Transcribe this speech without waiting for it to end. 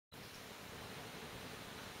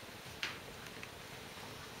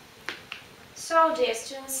So, dear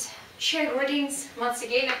students, share greetings once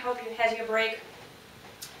again. I hope you had your break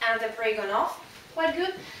and the break gone off quite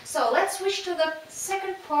good. So, let's switch to the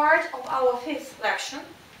second part of our fifth lecture.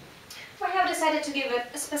 We have decided to give it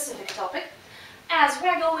a specific topic, as we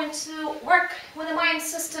are going to work with the mind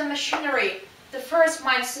system machinery, the first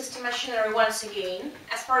mind system machinery once again.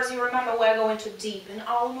 As far as you remember, we are going to deepen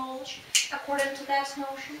our knowledge according to that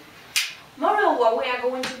notion. Moreover, we are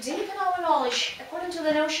going to deepen our knowledge according to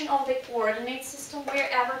the notion of the coordinate system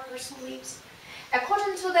wherever a person lives,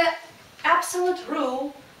 according to the absolute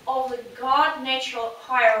rule of the God-natural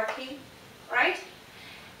hierarchy, right?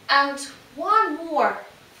 And one more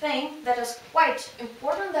thing that is quite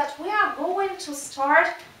important, that we are going to start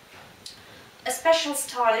a special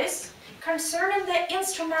studies concerning the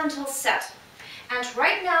instrumental set. And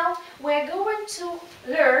right now we are going to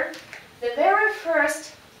learn the very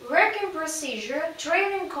first working procedure,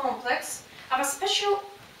 training complex of a special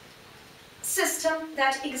system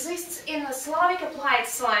that exists in the Slavic Applied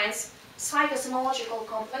Science psychosomological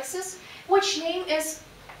complexes, which name is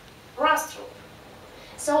rastro.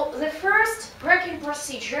 So the first working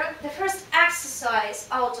procedure, the first exercise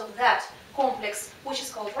out of that complex, which is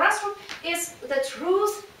called rastro, is the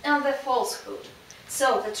truth and the falsehood.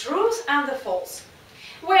 So the truth and the false.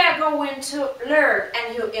 We are going to learn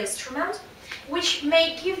a new instrument which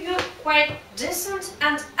may give you quite decent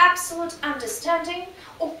and absolute understanding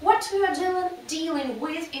of what you are dealing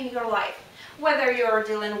with in your life. Whether you are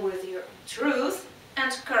dealing with your truth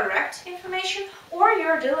and correct information, or you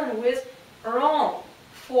are dealing with wrong,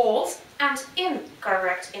 false and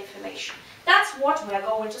incorrect information. That's what we are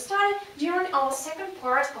going to study during our second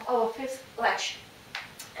part of our fifth lecture.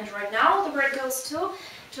 And right now the word goes to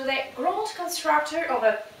the ground constructor of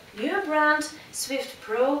a new brand, Swift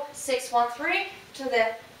Pro 613, to the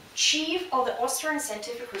chief of the Austrian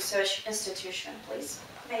Scientific Research Institution. Please,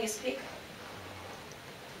 may you speak?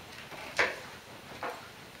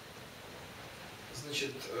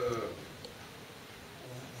 Значит,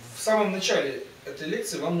 в самом начале этой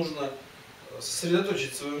лекции вам нужно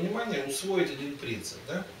сосредоточить свое внимание, усвоить один принцип.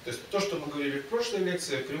 Да? То есть то, что мы говорили в прошлой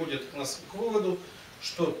лекции, приводит нас к выводу,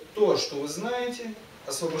 что то, что вы знаете,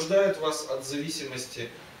 освобождает вас от зависимости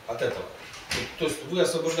от этого. То есть вы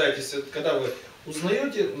освобождаетесь, когда вы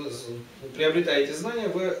узнаете, приобретаете знания,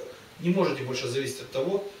 вы не можете больше зависеть от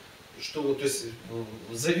того, что, то есть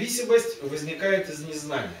зависимость возникает из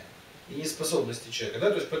незнания и неспособности человека. Да?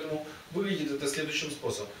 То есть поэтому выглядит это следующим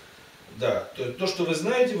способом. Да, то, что вы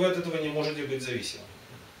знаете, вы от этого не можете быть зависимым.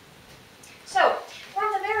 So,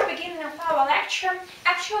 from the very beginning of our lecture,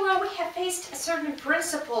 actually we have faced a certain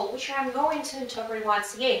principle which I am going to interpret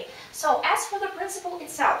once again. So, as for the principle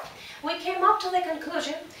itself, we came up to the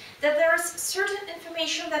conclusion that there is certain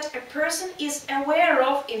information that a person is aware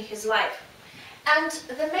of in his life. And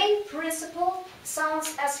the main principle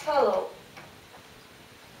sounds as follows.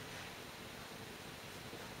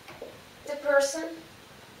 The person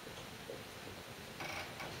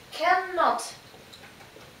cannot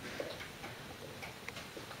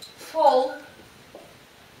fall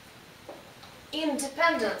in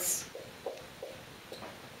dependence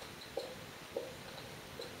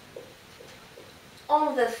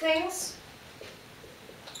on the things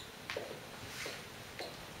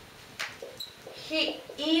he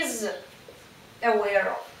is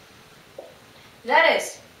aware of. That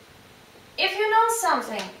is, if you know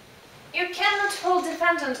something, you cannot fall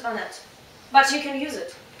dependent on it, but you can use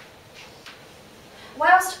it.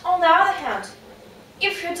 Whilst on the other hand,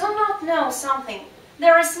 if you do not know something,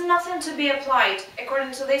 there is nothing to be applied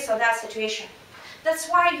according to this or that situation. That's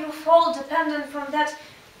why you fall dependent from that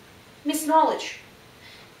misknowledge.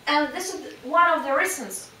 And this is one of the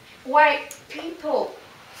reasons why people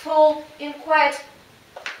fall in quite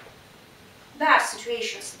bad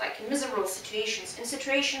situations, like in miserable situations, in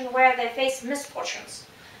situations where they face misfortunes.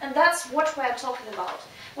 And that's what we are talking about.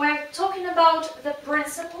 We are talking about the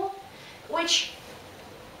principle which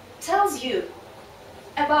tells you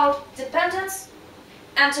about dependence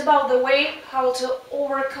and about the way how to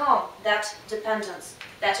overcome that dependence.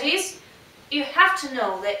 That is, you have to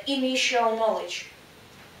know the initial knowledge,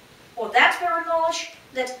 or that very knowledge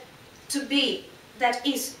that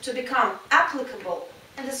is to become applicable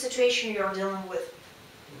in the situation you are dealing with.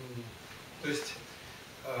 То есть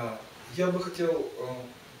я бы хотел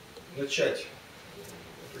начать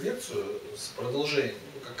эту лекцию с продолжения,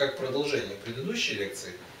 как продолжение предыдущей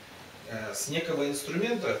лекции, с некого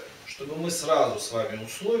инструмента, чтобы мы сразу с вами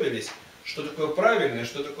условились, что такое правильное,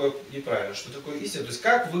 что такое неправильное, что такое истина, то есть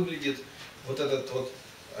как выглядит вот этот вот,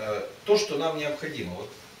 то, что нам необходимо, вот,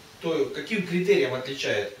 то, каким критерием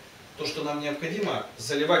отличает то, что нам необходимо,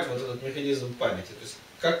 заливать вот этот механизм памяти, то есть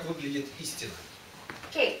как выглядит истина.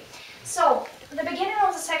 Okay, so the beginning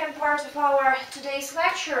of the second part of our today's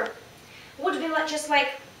lecture would be just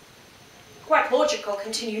like quite logical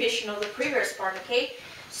continuation of the previous part, okay?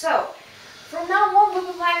 So, from now on we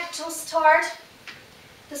would like to start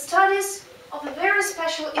the studies of a very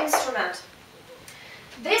special instrument.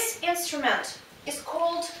 This instrument is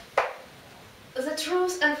called the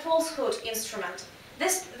truth and falsehood instrument.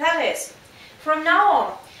 That is, from now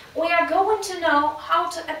on, we are going to know how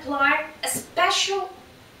to apply a special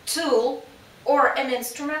tool or an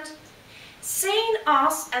instrument, saying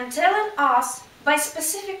us and telling us by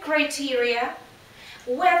specific criteria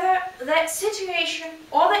whether the situation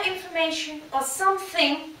or the information or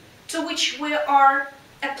something to which we are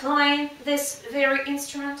applying this very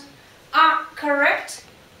instrument are correct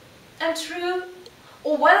and true,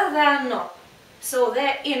 or whether they are not. So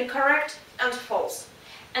they're incorrect and false.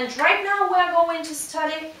 And right now we are going to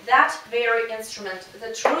study that very instrument,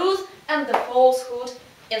 the truth and the falsehood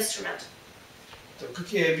instrument. Так,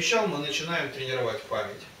 как я и обещал, мы начинаем тренировать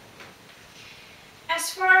память. As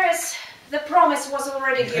far as the promise was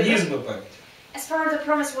already given, Механизмы памяти.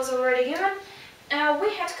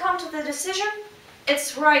 We had come to the decision.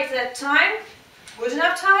 It's right that time, good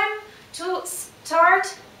enough time, to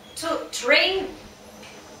start to train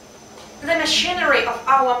the machinery of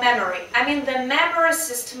our memory. I mean the memory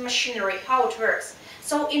system machinery, how it works.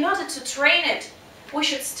 So in order to train it, we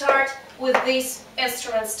should start with these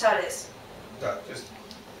instrument studies. Да, то есть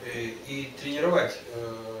и тренировать,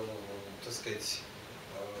 так сказать,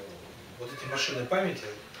 вот эти машины памяти,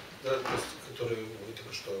 да, то есть, которые вы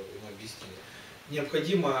только что объяснили,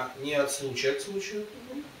 необходимо не от случая к случаю,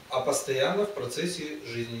 а постоянно в процессе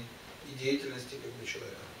жизни и деятельности как бы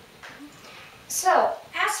человека. So,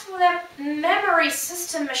 as for the memory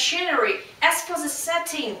system machinery, as for the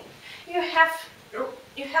setting, you have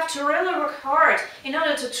to really work hard in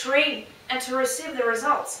order to train and to receive the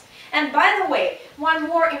results. And by the way, one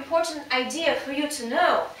more important idea for you to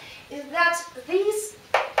know is that this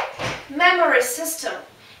memory system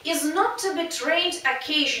is not to be trained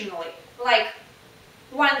occasionally, like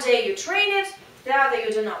one day you train it, the other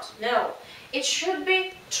you do not. No, it should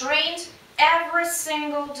be trained every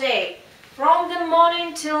single day. From the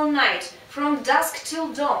morning till night, from dusk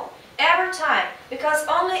till dawn, every time, because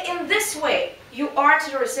only in this way you are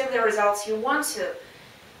to receive the results you want to.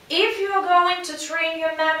 If you are going to train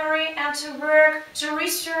your memory and to work, to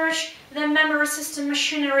research the memory system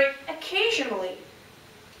machinery occasionally,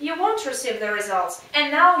 you won't receive the results.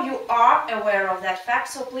 And now you are aware of that fact,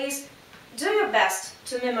 so please do your best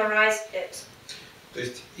to memorize it. То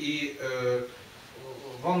есть и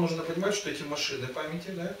вам нужно понимать, что эти машины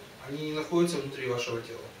памяти, да, они не находятся внутри вашего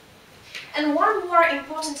тела. And one more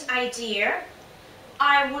important idea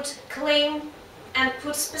I would claim and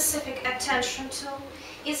put specific attention to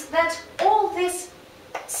is that all these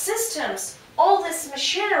systems, all these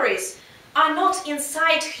machineries are not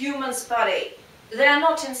inside human's body. They are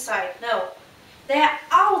not inside, no. They are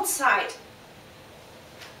outside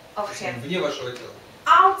of him. Вне вашего тела.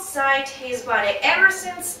 Outside his body.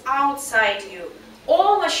 Everything's outside you.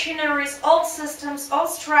 All machineries, all systems, all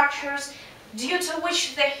structures, due to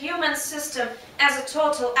which the human system as a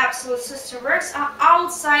total absolute system works, are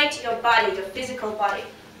outside your body, your physical body.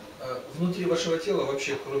 Внутри вашего тела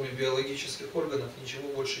вообще, кроме биологических органов, ничего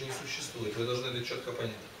больше не существует. Вы должны это четко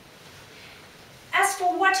понять. As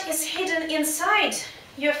for what is hidden inside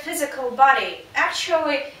your physical body,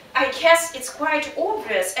 actually, I guess it's quite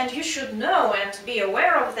obvious, and you should know and be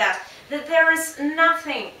aware of that there is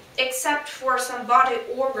nothing except for some body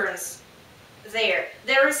organs there.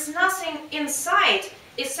 There is nothing inside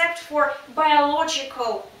except for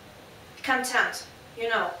biological content, you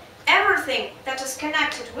know. Everything that is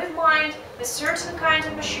connected with mind, with certain kind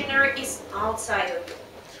of machinery, is outside of you.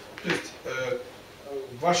 То есть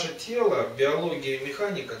ваше тело, биология и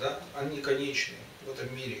механика, да, они конечны в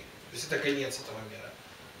этом мире. То есть это конец этого мира.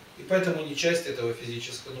 И поэтому не часть этого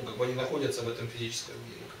физического, ну как бы они находятся в этом физическом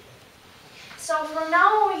мире. So from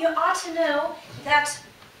now on you ought to know that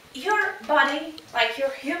your body, like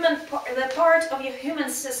your the part of your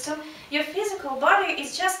human system, your physical body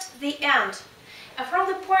is just the end. And from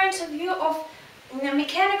the point of view of the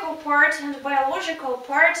mechanical part and the biological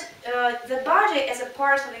part, the body as a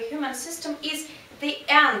part of the human system is the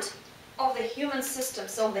end of the human system.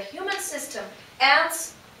 So the human system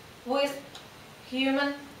ends with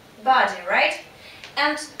human body, right?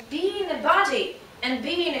 And being a body and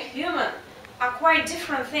being a human are quite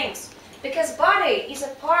different things, because body is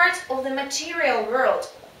a part of the material world.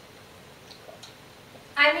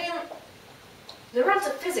 I mean, the world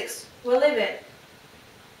of physics we live in.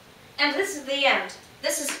 And this is the end.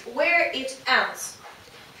 This is where it ends.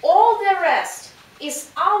 All the rest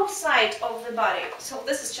is outside of the body. So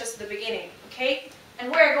this is just the beginning, okay?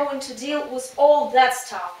 And we're going to deal with all that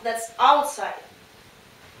stuff that's outside.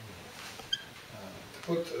 Так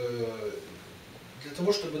вот, для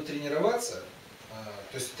того, чтобы тренироваться,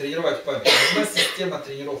 то есть тренировать память, нужна система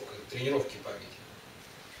тренировки памяти.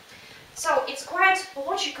 So it's quite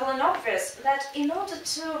logical and obvious that in order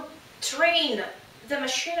to train the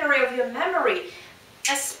machinery of your memory,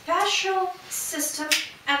 a special system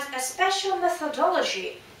and a special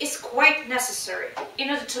methodology is quite necessary in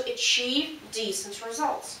order to achieve decent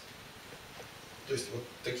results. То есть вот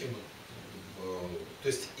таким, то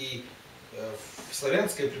есть и в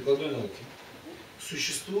славянской прикладной науке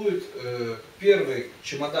существует первый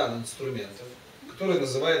чемодан инструментов, который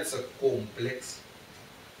называется комплекс.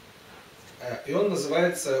 И он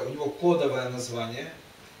называется, у него кодовое название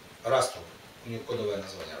раструб. У него кодовое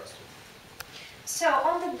название раструб. So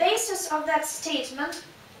on the basis of that statement,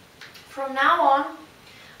 from now on,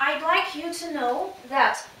 I'd like you to know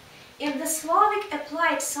that in the Slavic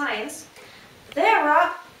Applied Science, there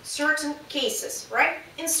are certain cases, right?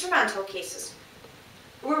 Instrumental cases.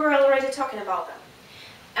 We were already talking about them.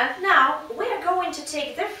 And now we are going to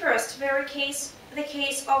take the first very case, the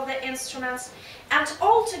case of the instruments, and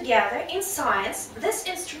altogether in science, this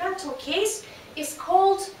instrumental case is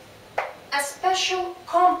called a special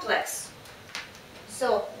complex.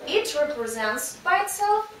 So it represents by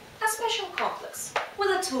itself a special complex with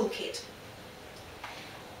a toolkit.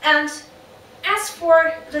 And as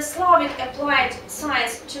for the Slavic Applied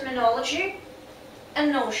Science terminology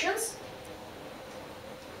and notions,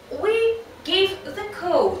 we gave the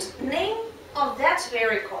code name of that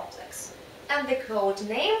very complex. And the code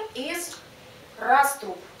name is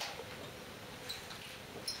раструб.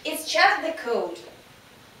 It's just the code.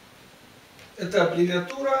 Это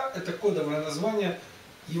аббревиатура, это кодовое название.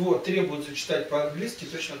 Его требуется читать по-английски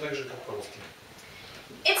точно так же, как по-русски.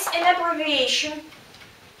 It's an abbreviation.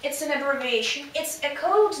 It's an abbreviation. It's a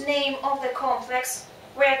code name of the complex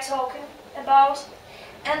we're talking about.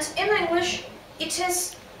 And in English, it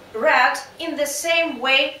is read in the same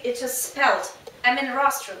way it is spelled. I mean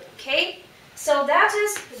раструб, okay? So that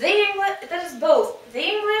is both the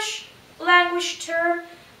English language term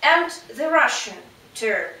and the Russian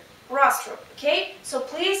term, раструб, okay? So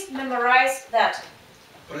please memorize that.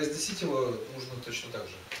 Произносить его нужно точно так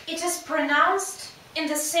же. It is pronounced in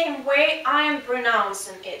the same way I am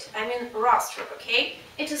pronouncing it. I mean раструб, okay?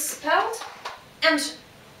 It is spelled and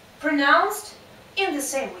pronounced in the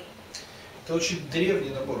same way. Это очень древний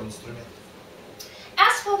набор инструментов.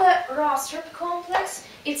 As for the раструб complex,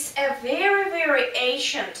 it's a very, very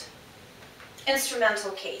ancient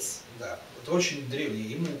instrumental case. Да, это очень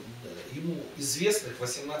древний. Ему известных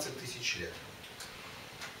 18 тысяч лет.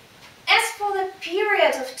 As for the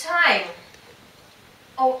period of time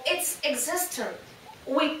of its existence,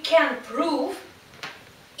 we can prove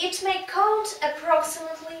it may count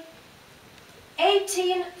approximately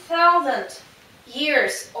 18,000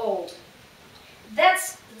 years old.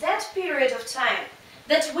 That's that period of time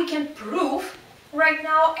that we can prove right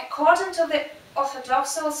now according to the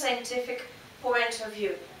orthodox scientific point of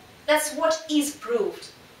view. That's what is proved.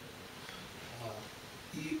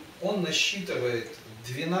 И он насчитывает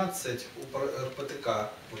 12 РПТК,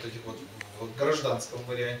 вот этих вот в гражданском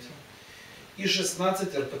варианте, и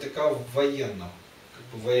 16 РПТК в военном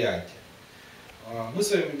варианте. Мы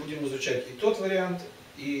с вами будем изучать и тот вариант,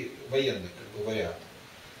 и военный вариант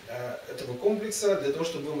этого комплекса, для того,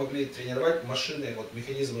 чтобы вы могли тренировать машины,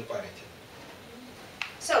 механизмы памяти.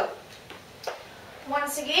 So,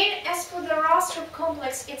 once again, as for the раструб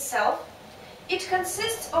complex itself, it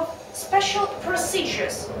consists of special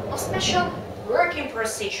procedures, of special working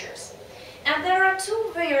procedures. And there are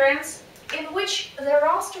two variants in which the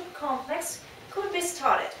раструб complex could be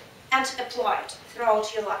studied and applied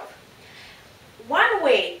throughout your life. One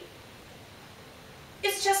way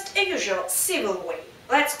is just a usual civil way.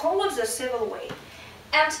 Let's call it the civil way.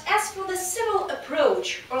 And as for the civil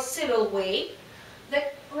approach or civil way, the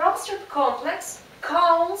раструб complex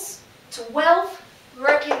counts 12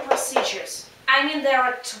 working procedures. I mean, there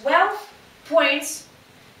are 12 points,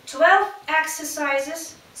 12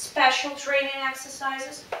 exercises, special training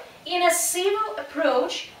exercises, in a civil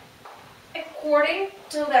approach according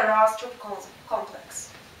to the раструб complex.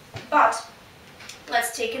 But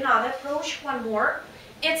let's take another approach, one more.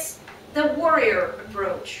 It's the warrior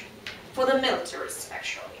approach for the militarists,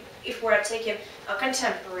 actually, if we're taking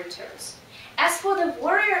contemporary terms. As for the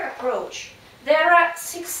warrior approach, there are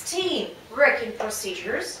 16 working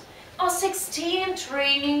procedures or 16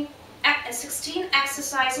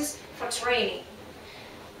 exercises for training.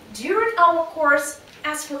 During our course,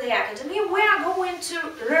 as for the academy, we are going to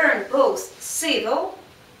learn both civil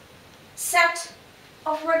set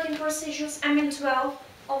of working procedures, 12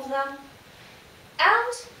 of them,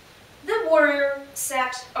 and the warrior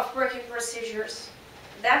set of working procedures,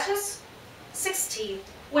 that is 16.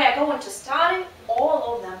 We are going to study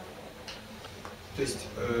all of them. То есть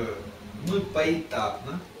мы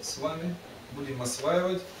поэтапно с вами будем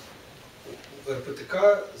осваивать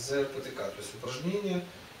РПТК за РПТК, то есть упражнения,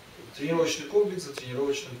 тренировочный комплекс за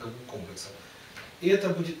тренировочным комплексом. И это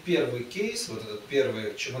будет первый кейс, вот этот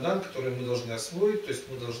первый чемодан, который мы должны освоить, то есть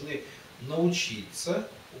мы должны научиться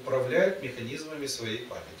управлять механизмами своей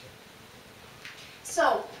памяти.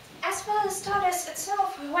 So, as for the studies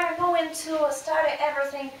itself, we're going to study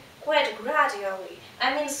everything quite gradually.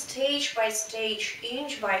 Stage by stage,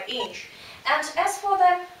 inch by inch. And as for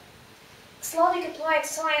the Slavic Applied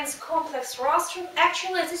Science Complex roster,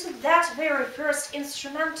 actually this is that very first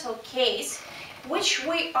instrumental case which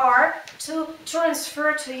we are to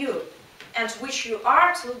transfer to you and which you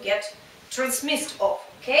are to get transmissed of,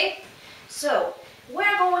 okay? So,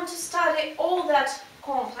 we're going to study all that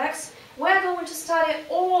complex, we're going to study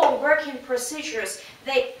all working procedures,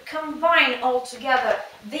 they combine all together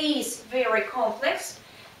these very complex,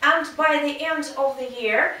 and by the end of the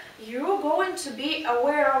year you're going to be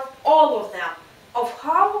aware of all of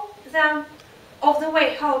them, of the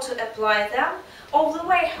way how to apply them, of the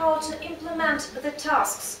way how to implement the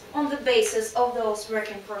tasks on the basis of those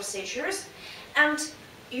working procedures, and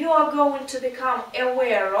you are going to become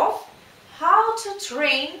aware of how to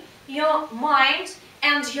train your mind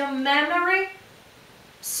and your memory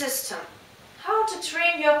system, how to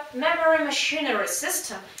train your memory machinery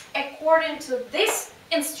system according to this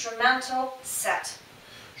instrumental set.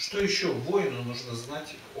 Что еще воину нужно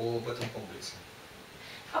знать об этом комплексе?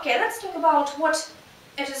 Okay, let's talk about what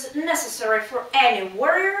it is necessary for any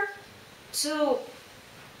warrior to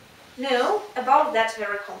know about that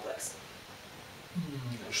very complex.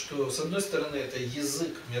 Что, с одной стороны, это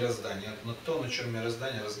язык мироздания, но то, на чем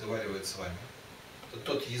мироздание разговаривает с вами. Это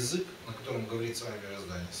тот язык, на котором говорит с вами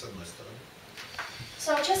мироздание, с одной стороны.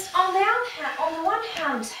 So just on the one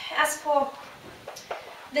hand, as for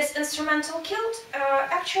this instrumental kilt,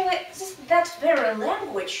 actually this is that very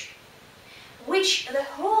language which the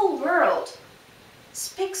whole world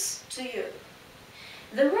speaks to you.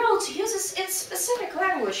 The world uses its specific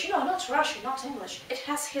language, not Russian, not English. It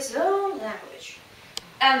has his own language.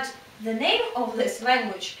 And the name of this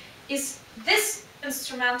language is this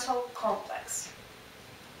instrumental complex.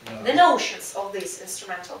 The notions of this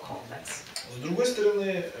instrumental complex. С другой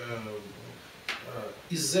стороны,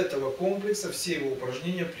 из этого комплекса все его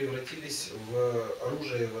упражнения превратились в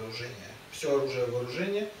оружие и вооружение. Все оружие и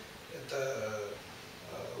вооружение – это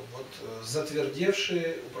вот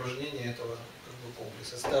затвердевшие упражнения этого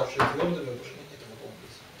комплекса, ставшие твердыми упражнения этого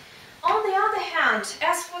комплекса. On the other hand,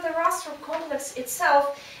 as for the roster complex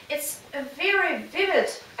itself, it's a very vivid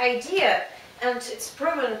idea, and it's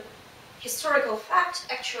proven historical fact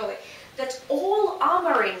actually, that all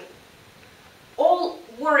armoring, all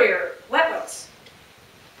warrior weapons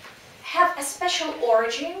have a special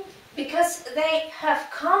origin because they have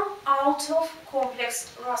come out of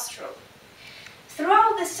complex rostrum.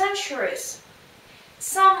 Throughout the centuries,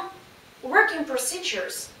 some working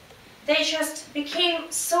procedures, they just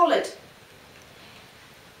became solid.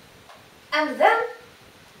 And then,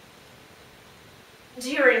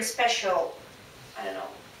 during special,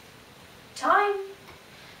 time,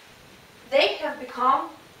 they have become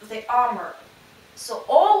the armor. So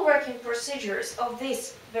all working procedures of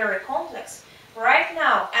this very complex, right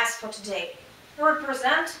now, as for today,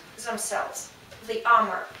 represent themselves, the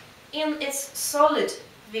armor, in its solid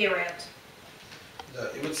variant. Да,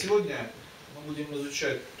 и вот сегодня мы будем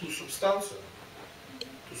изучать ту субстанцию,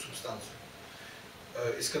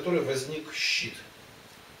 из которой возник щит.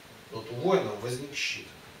 Вот у воина возник щит.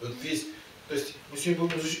 Вот весь, то есть мы сегодня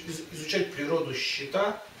будем изучать природу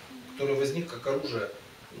щита, который возник как оружие,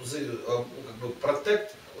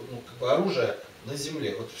 протект, оружие на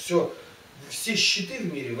земле. Вот все щиты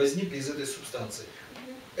в мире возникли из этой субстанции.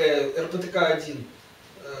 РПТК-1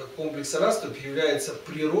 комплекса Раструб является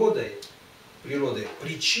природой,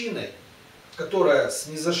 причиной, которая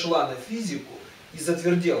снизошла на физику и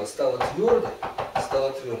затвердела, стала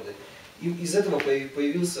твердой. И из этого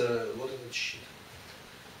появился вот этот щит.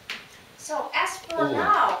 So as for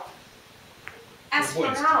now, I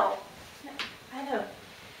know,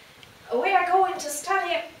 we are going to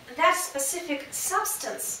study that specific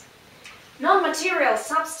substance, non-material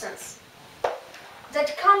substance,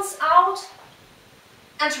 that comes out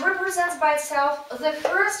and represents by itself the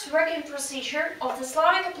first working procedure of the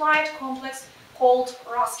Slavic Applied Complex called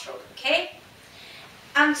r-kona, okay?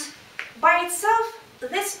 And by itself,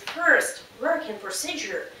 this first working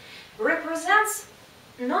procedure represents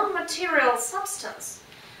non-material substance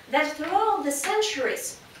that throughout the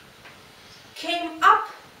centuries came up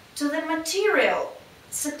to the material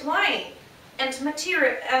supplying and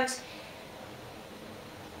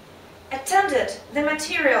attended the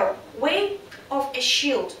material way of a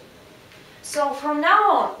shield. So from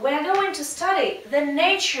now on, we are going to study the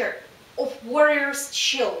nature of warrior's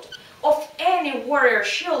shield, of any warrior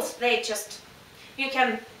shields you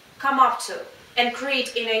can come up to and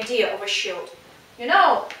create an idea of a shield. You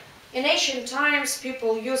know, in ancient times,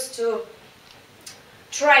 people used to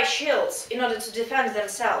try shields in order to defend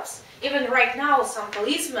themselves. Even right now, some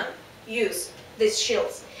policemen use these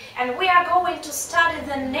shields. And we are going to study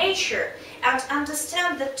the nature and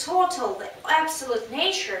understand the total, the absolute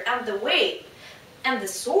nature and the way and the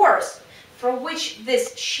source from which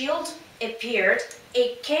this shield appeared.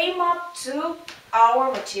 It came up to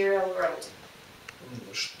our material world.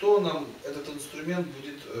 Что нам этот инструмент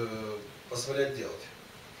будет позволять делать?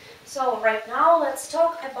 So right now let's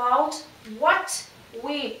talk about what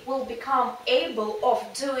we will become able of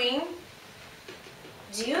doing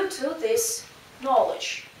due to this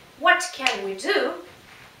knowledge. What can we do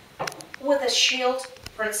with the shield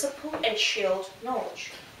principle and shield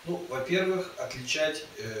knowledge? Ну, во-первых, отличать,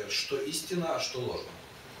 что истина, а что ложно.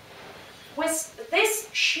 With this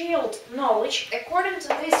shield knowledge, according to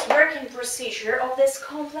this working procedure of this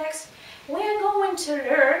complex, we are going to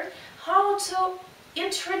learn how to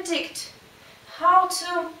interdict, how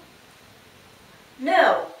to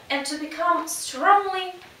know and to become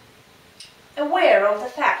strongly aware of the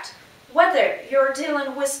fact whether you're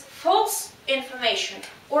dealing with false information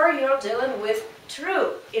or you're dealing with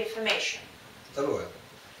true information. Второе.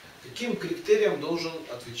 Каким критериям должен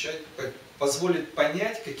отвечать, позволит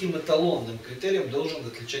понять, каким эталонным критериям должен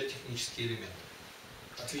отличать технический элемент?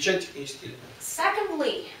 Отвечать технический элемент.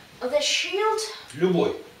 Secondly, the shield.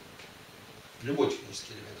 Любой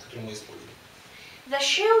технический элемент, который мы используем. The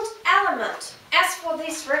shield element, as for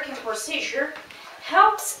this working procedure,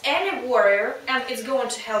 helps any warrior, and it's going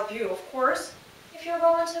to help you, of course, if you're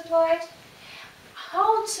going to apply it,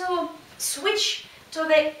 how to switch to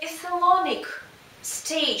the ethelonic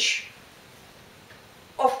stage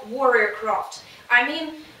of warrior craft. I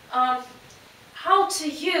mean, how to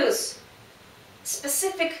use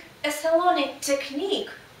specific ethelonic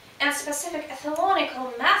technique and specific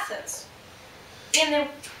ethelonical methods in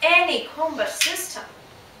any combat system.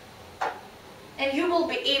 And you will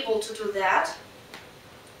be able to do that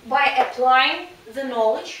by applying the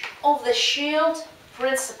knowledge of the shield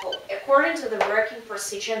principle according to the working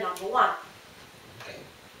procedure number 1.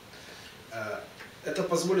 Это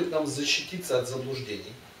позволит нам защититься от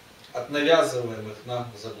заблуждений, от навязываемых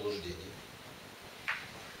нам заблуждений.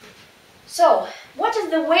 So, what is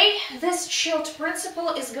the way this shield principle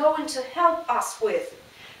is going to help us with?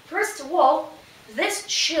 First of all, this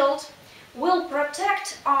shield will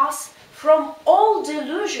protect us from all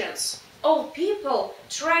delusions all people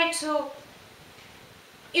try to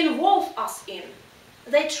involve us in.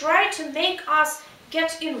 They try to make us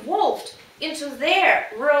get involved into their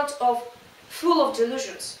world of full of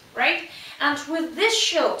delusions, right? And with this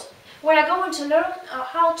shield, we are going to learn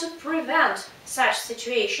how to prevent such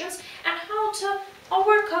situations and how to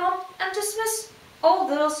overcome and dismiss all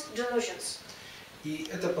those delusions. И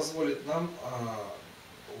это позволит нам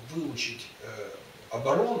выучить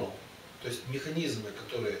оборону, то есть механизмы,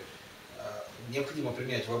 которые необходимо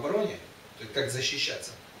применять в обороне, то есть как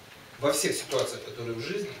защищаться во всех ситуациях, которые в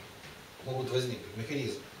жизни могут возникнуть,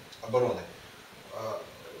 механизм обороны,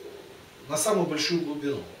 на самую большую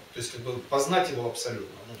глубину, то есть как бы познать его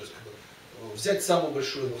абсолютно, ну, то есть как бы взять самый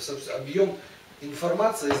большой объем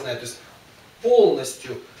информации, знать, то есть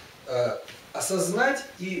полностью осознать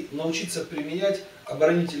и научиться применять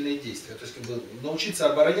оборонительные действия, то есть как бы научиться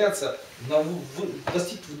обороняться,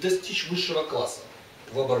 достичь высшего класса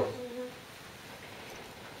в обороне.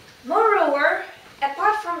 Moreover,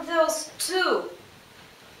 apart from those two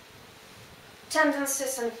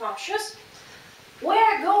tendencies and functions, we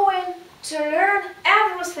are going to learn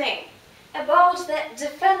everything about the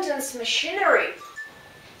defendant's machinery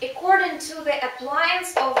according to the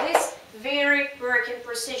appliance of this very working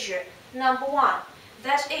procedure. Number 1,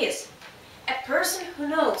 that is, a person who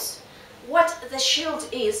knows what the shield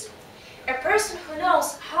is, a person who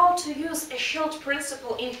knows how to use a shield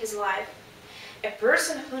principle in his life, a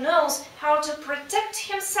person who knows how to protect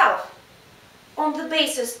himself on the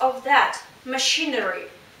basis of that machinery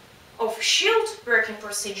of shield working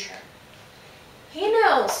procedure. He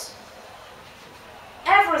knows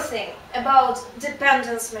everything about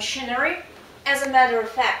dependence machinery as a matter of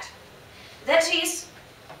fact. That is,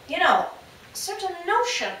 you know, certain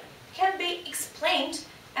notion can be explained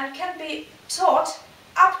and can be taught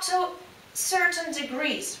up to certain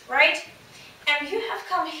degrees, right? And you have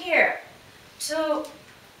come here to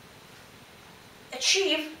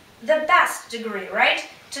achieve the best degree, right?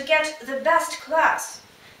 To get the best class,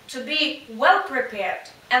 to be well prepared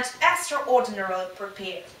and extraordinarily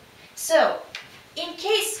prepared. So, in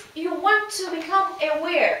case you want to become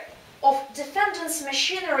aware of defendant's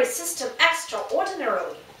machinery system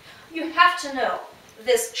extraordinarily, you have to know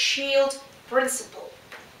this shield principle.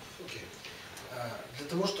 Окей. Для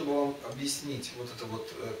того, чтобы вам объяснить вот это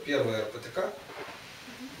вот первое РПТК,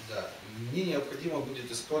 да, мне необходимо будет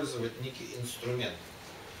использовать некий инструмент.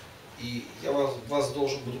 И я вас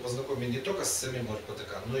должен буду познакомить не только с самим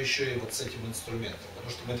РПТК, но еще и вот с этим инструментом. Потому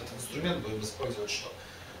что мы этот инструмент будем использовать что?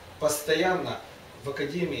 Постоянно в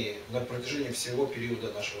академии на протяжении всего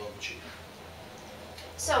периода нашего обучения.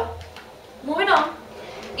 So, moving on,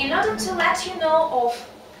 in order to let you know of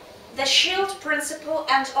the shield principle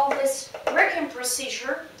and of this working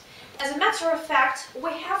procedure, as a matter of fact,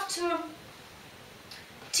 we have to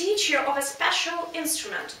teach you of a special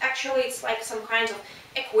instrument. Actually, it's like some kind of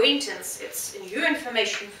acquaintance, it's new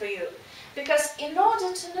information for you. Because in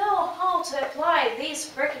order to know how to apply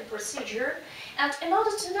this working procedure, and in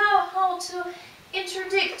order to know how to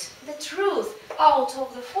interdict the truth out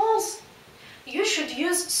of the false, you should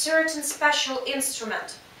use certain special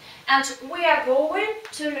instrument. And we are going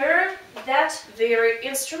to learn that very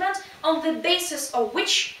instrument on the basis of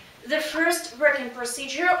which the first working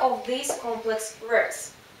procedure of this complex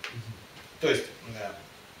works. То есть,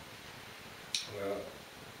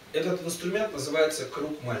 этот инструмент называется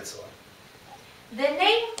круг Мальцева. The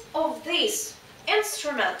name of this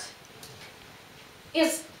instrument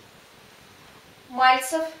is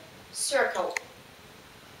Maltsev circle.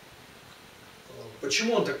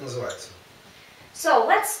 Почему он так называется? So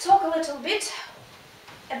let's talk a little bit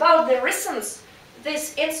about the reasons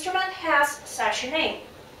this instrument has such a name.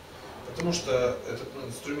 Потому что этот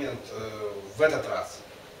инструмент в этот раз,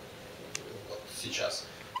 вот сейчас,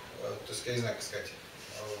 то есть я не знаю, как сказать,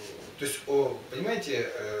 то есть,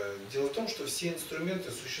 понимаете, дело в том, что все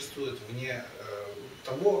инструменты существуют вне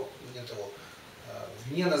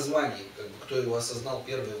вне названий, как бы, кто его осознал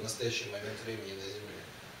первый в настоящий момент времени на Земле.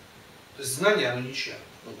 То есть знание, оно ничем,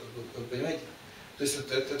 ну, как бы, понимаете? То есть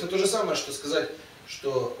это то же самое, что сказать,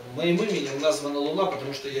 что моим именем названа Луна,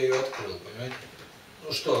 потому что я ее открыл, понимаете?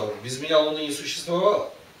 Ну что, без меня Луны не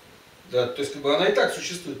существовало? Да, то есть как бы она и так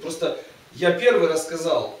существует, просто я первый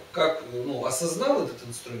рассказал, как, ну, осознал этот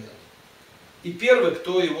инструмент, и первый,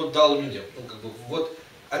 кто его дал людям. Ну, как бы, вот,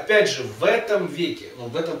 опять же, в этом веке, ну,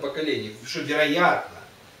 в этом поколении, что вероятно,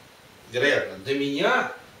 до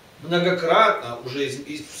меня многократно уже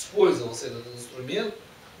использовался этот инструмент,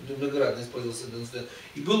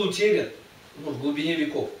 и был утерян, ну, в глубине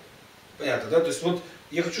веков. Понятно, да? То есть вот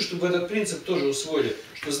я хочу, чтобы этот принцип тоже усвоили,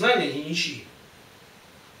 что знания они ничьи.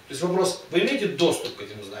 То есть вопрос, вы имеете доступ к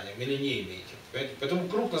этим знаниям или не имеете? Понимаете? Поэтому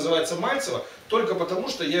круг называется Мальцева только потому,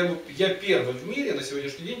 что я первый в мире на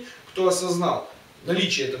сегодняшний день, кто осознал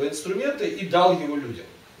наличие этого инструмента и дал его людям.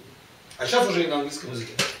 А сейчас уже и на английском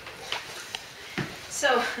языке.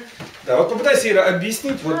 So, да, вот попытайся, Ира,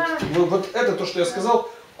 объяснить вот это, то, что я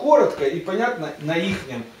сказал, коротко и понятно на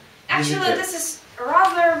ихнем языке. actually, this is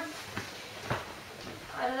rather,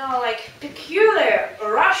 I don't know, like peculiar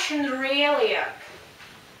Russian realia,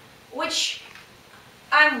 which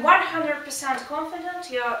I'm 100% confident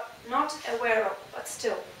you're not aware of, but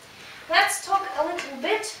still. Let's talk a little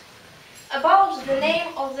bit about the name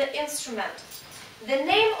of the instrument. The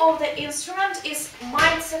name of the instrument is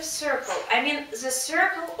Maltsev circle. I mean the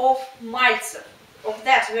circle of Maltsev, of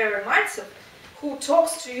that very Maltsev who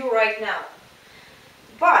talks to you right now.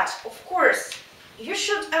 But, of course, you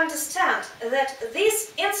should understand that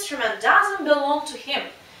this instrument doesn't belong to him.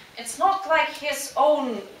 It's not like his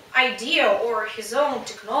own idea or his own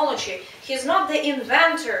technology. He's not the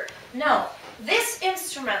inventor. No, this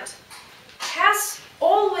instrument has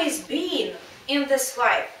always been in this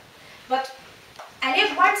life. But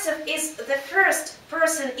Oleg Maltsev is the first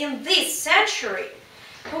person in this century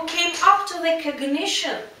who came up to the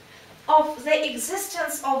cognition of the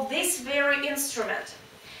existence of this very instrument.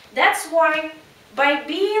 That's why, by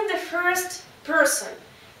being the first person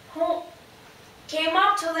who came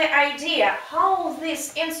up to the idea how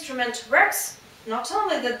this instrument works, not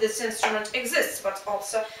only that this instrument exists, but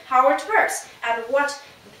also how it works and what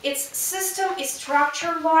its system is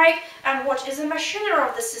structured like and what is the machinery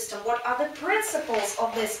of the system, what are the principles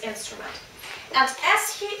of this instrument. And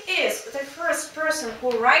as he is the first person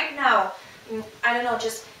who right now, I don't know,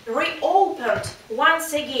 just reopened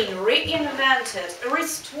once again, reinvented,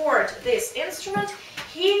 restored this instrument,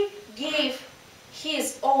 he gave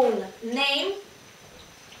his own name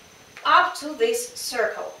up to this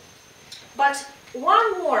circle. But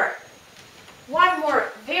one more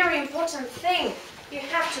very important thing you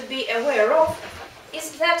have to be aware of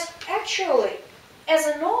is that actually, as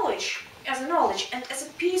a knowledge and as a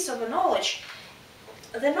piece of a knowledge,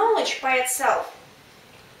 the knowledge by itself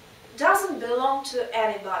doesn't belong to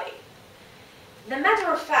anybody. The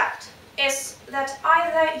matter of fact is that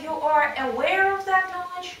either you are aware of that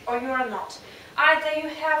knowledge or you are not. Either you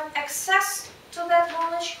have access to that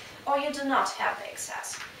knowledge or you do not have the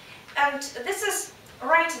access. And this is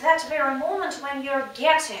right that very moment when you're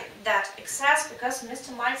getting that access, because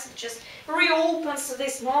Mr. Maltsev just reopens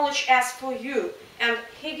this knowledge as for you and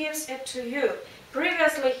he gives it to you.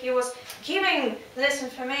 Previously he was giving this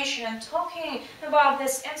information and talking about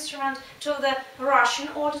this instrument to the Russian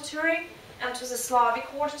auditory and to the Slavic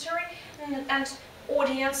auditory and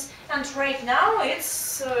audience, and right now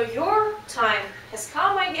it's your time has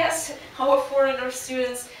come, I guess, our foreigner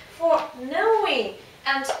students, for knowing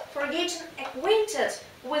and for getting acquainted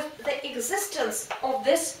with the existence of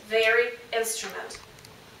this very instrument.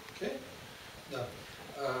 Okay? Да.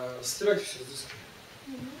 Стирать все здесь.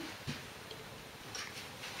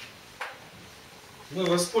 Мы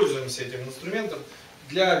воспользуемся этим инструментом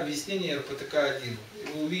для объяснения РПТК-1. И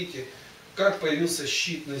вы увидите, как появился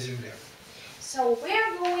щит на Земле. So we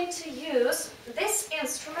are going to use this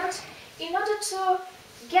instrument in order to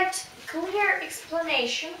get clear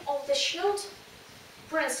explanation of the shield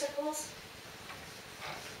principles,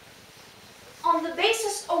 on the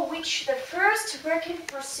basis of which the first working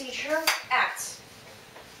procedure acts.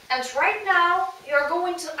 And right now you are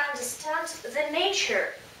going to understand the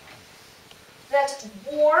nature that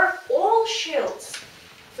bore all shields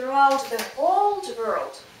throughout the whole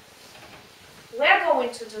world. We are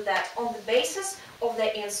going to do that on the basis of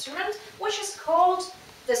the instrument, which is called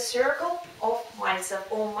the circle of Maltsev,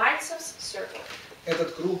 or Maltsev's circle.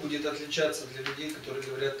 Этот круг будет отличаться для людей, которые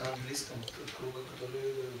говорят на английском, от круга,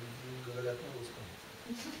 которые говорят на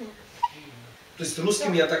русском. То есть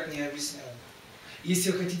русским я так не объясняю.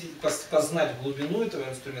 Если вы хотите познать глубину этого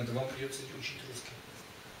инструмента, вам придется учить русский.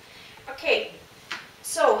 Okay,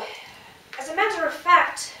 so as a matter of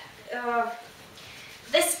fact,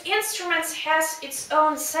 this instrument has its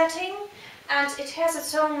own setting and it has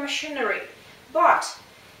its own machinery, but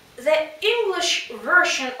the English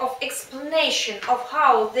version of explanation of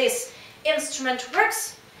how this instrument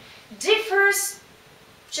works differs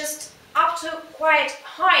just up to quite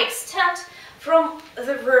high extent from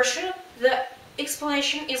the version the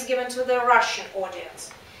explanation is given to the Russian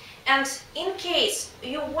audience. And in case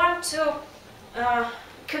you want to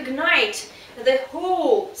cognite the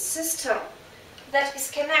whole system that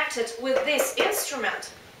is connected with this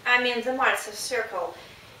instrument, I mean the Maltsev circle,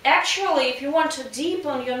 actually if you want to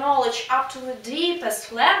deepen your knowledge up to the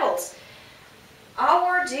deepest levels,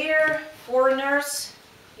 our dear foreigners,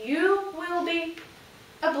 you will be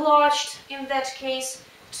obliged in that case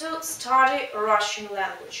to study Russian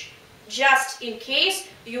language, just in case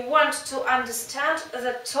you want to understand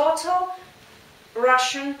the total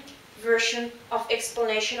Russian version of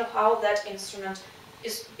explanation of how that instrument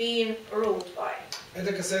is being ruled by.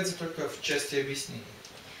 Это касается только в части объяснений.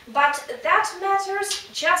 But that matters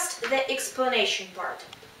just the explanation part.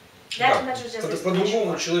 That matters just the explanation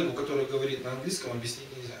По-другому part. человеку, который говорит на английском, объяснить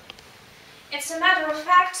нельзя. It's a matter of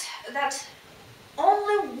fact that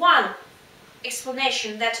only one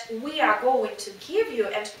explanation that we are going to give you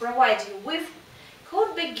and provide you with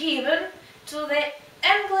could be given to the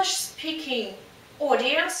English-speaking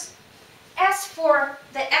audience as for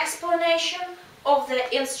the explanation of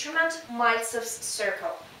the instrument Maltsev's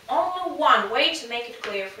circle. Only one way to make it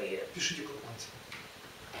clear for you. Пишите как Мальцев.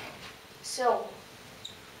 So,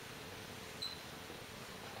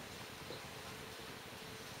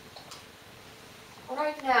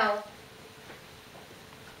 right now,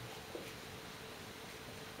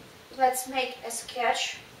 let's make a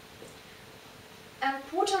sketch and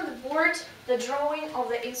put on the board the drawing of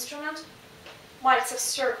the instrument Maltsev's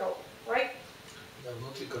circle, right? Да,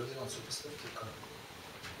 внутри координацию поставьте.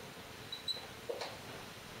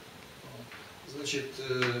 Значит,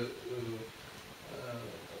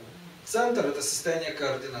 центр – это состояние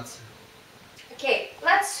координации. Okay,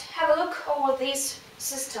 let's have a look over this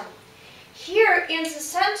system. Here in the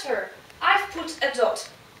center, I've put a dot.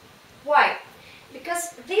 Why?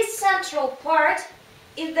 Because this central part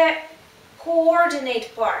is the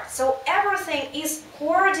coordinate part. So everything is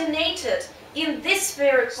coordinated in this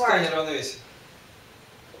very part. Состояние равновесия.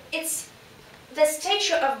 It's the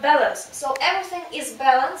stature of balance. So everything is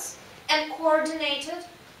balanced and coordinated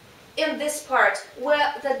in this part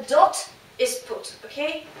where the dot is put,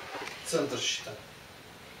 okay? Центр щита.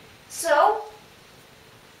 So,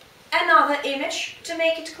 another image to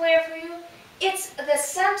make it clear for you. It's the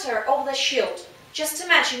center of the shield. Just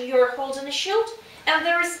imagine you're holding a shield and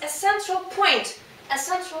there is a central point, a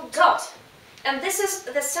central dot. And this is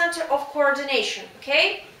the center of coordination,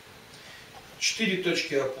 okay? 4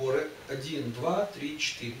 точки опоры. 1, 2, 3,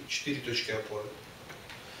 4. 4 точки опоры.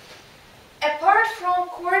 Apart from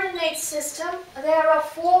coordinate system, there are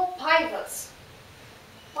 4 pivots.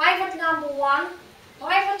 Pivot number 1,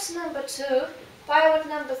 pivot number 2, pivot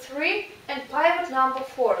number 3, and pivot number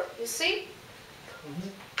 4. You see?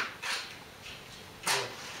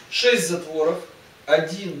 6 затворов. 1,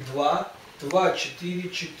 2, 2, 4,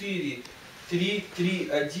 4, 3, 3,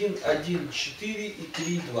 1, 1, 4 и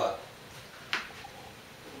 3, 2.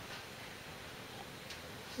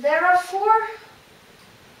 There are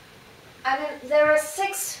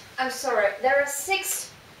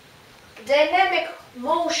 6 dynamic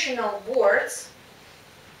motional boards.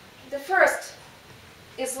 The first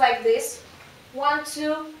is like this, 1,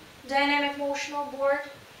 2 dynamic motional board,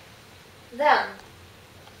 then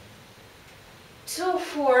 2,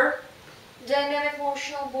 4 dynamic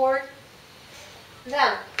motional board,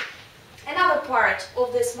 then another part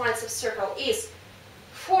of this mindset circle is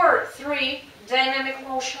 4, 3 dynamic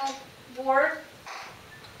motional board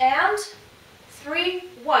and 3,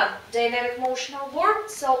 1 dynamic motional board.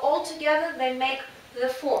 So all together they make the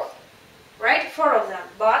 4, right? 4 of them.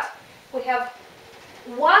 But we have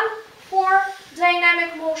 1, 4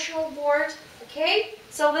 dynamic motional board, okay?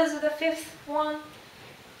 So this is the 5th one,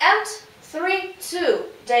 and 3, 2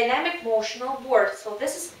 dynamic motional board. So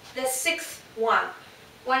this is the 6th one.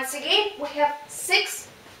 Once again, we have 6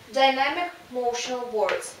 dynamic motional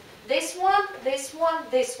boards. This one, this one,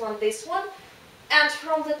 this one, this one, and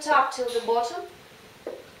from the top till the bottom,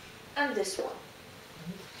 and this one.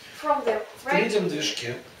 From the В right. третьем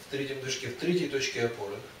движке, в третьей точке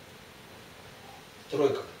опоры,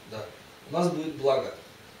 тройка, да, у нас будет благо.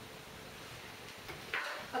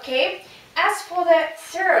 Okay. As for the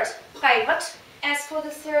third pivot,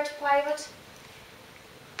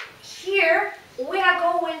 here we are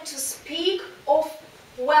going to speak of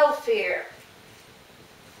welfare.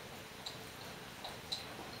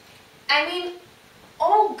 I mean,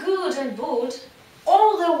 all good and good,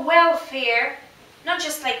 all the welfare, not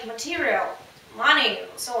just like material, money, and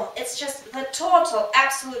so on. It's just the total,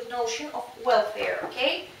 absolute notion of welfare,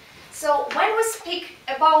 okay? So when we speak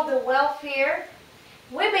about the welfare,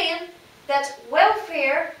 we mean that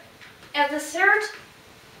welfare at the third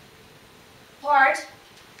part,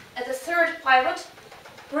 at the third pivot,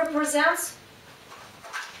 represents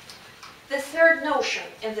the third notion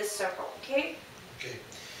in this circle, okay? Okay.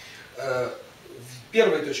 В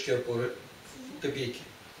первой точке опоры, копейки,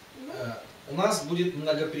 у нас будет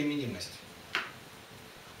многоприменимость.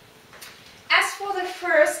 As for the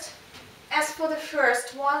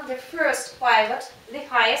first one, the first pivot, the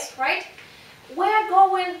highest, right? We're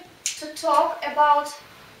going to talk about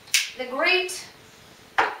the great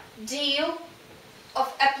deal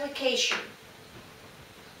of application.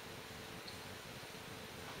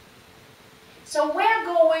 So we're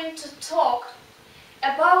going to talk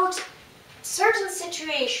about certain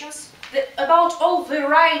situations, about all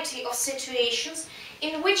variety of situations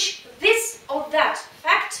in which this or that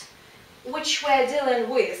fact, which we're dealing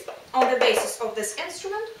with on the basis of this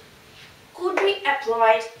instrument, could be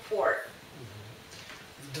applied for.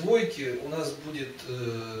 В двойке у нас будет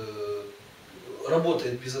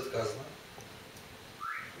работает безотказно.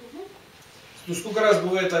 Ну, сколько раз бы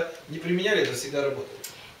вы это не применяли, это всегда работает.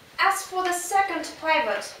 As for the second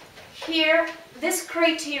pivot, here this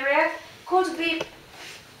criteria could be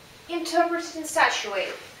interpreted in such a way.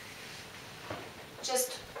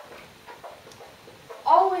 Just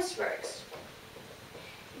always works.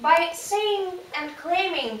 By saying and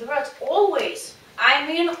claiming the word always, I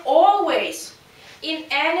mean always, in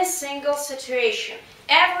any single situation,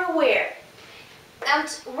 everywhere. And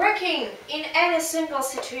working in any single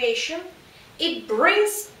situation, it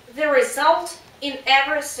brings the result in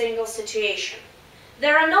every single situation.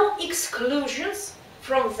 There are no exclusions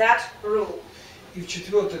from that rule. И в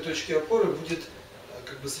четвертой точке опоры будет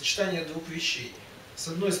как бы сочетание двух вещей. С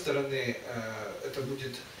одной стороны, это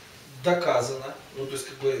будет доказано, ну то есть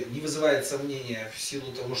как бы не вызывает сомнения в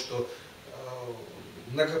силу того, что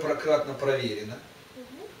многократно проверено.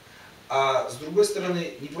 А с другой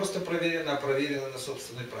стороны, не просто проверено, а проверено на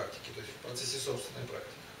собственной практике, то есть в процессе собственной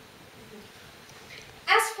практики.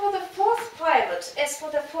 As for the fourth pivot, as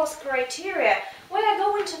for the fourth criteria, we are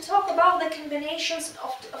going to talk about the combination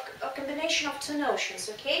of two notions,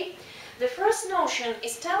 okay? The first notion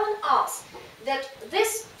is telling us that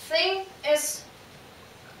this thing is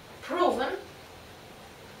proven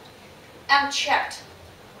and checked.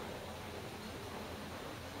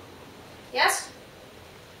 Yes?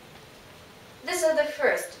 This is the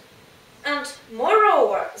first. And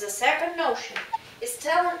moreover, the second notion is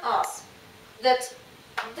telling us that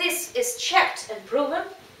this is checked and proven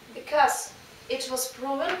because it was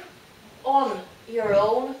proven on your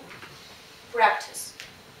own practice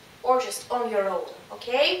or just on your own,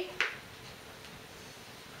 okay?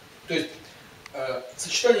 То есть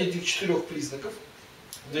сочетание этих четырех признаков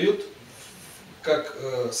дает как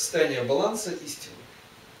состояние баланса истину.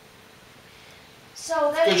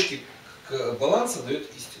 So В точке баланса дает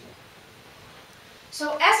истину.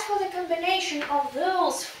 So as for the combination of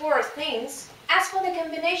those four things, as for the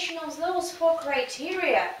combination of those four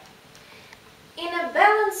criteria, in a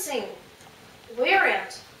balancing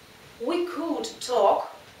variant, we could talk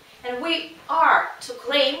and we are to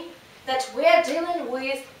claim that we are dealing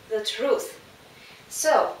with the truth.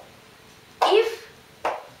 So, if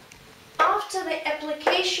after the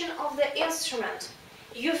application of the instrument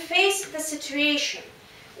you face the situation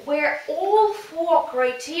where all four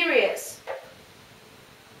criteria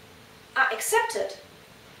are accepted,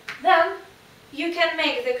 then you can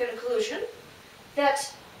make the conclusion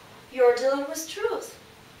that you're dealing with truth.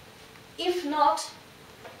 If not,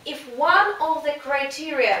 if one of the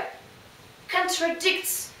criteria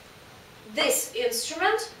contradicts this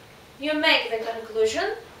instrument, you make the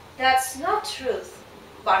conclusion that's not truth,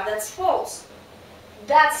 but that's false.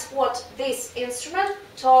 That's what this instrument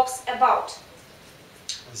talks about.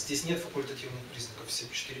 Здесь нет факультативных признаков, все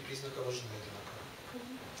четыре признака важны одинаково.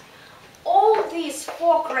 All these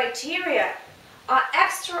four criteria are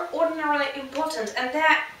extraordinarily important and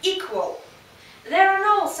they're equal. There are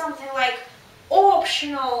no something like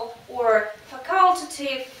optional or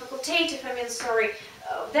facultative,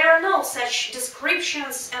 there are no such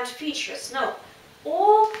descriptions and features, no.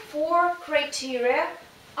 All four criteria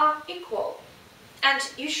are equal and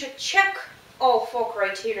you should check all four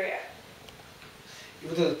criteria. И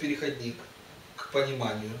вот этот переходник к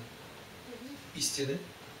пониманию истины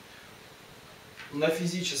на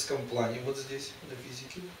физическом плане, вот здесь, на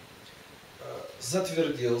физике,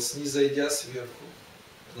 затвердел, снизойдя сверху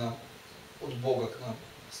к нам, от Бога к нам,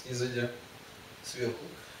 снизойдя сверху,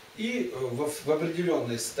 и в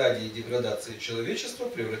определенной стадии деградации человечества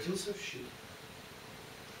превратился в щит.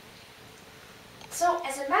 So,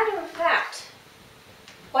 as a matter of fact,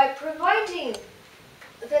 by providing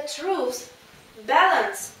the truth,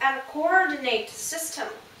 balance and coordinate system,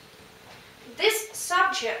 this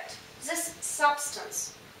subject, this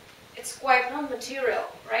substance, it's quite non-material,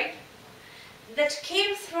 right? That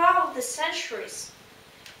came throughout the centuries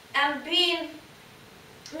and being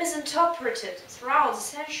misinterpreted throughout the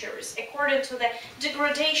centuries according to the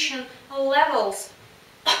degradation levels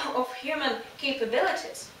of human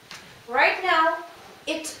capabilities. Right now,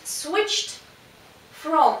 it switched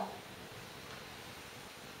from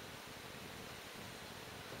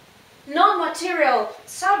non-material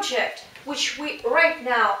subject, which we right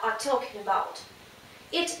now are talking about.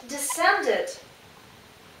 It descended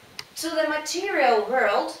to the material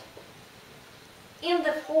world in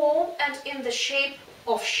the form and in the shape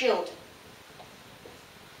of shield.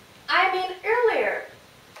 I mean, earlier,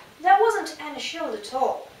 there wasn't any shield at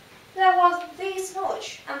all. There was this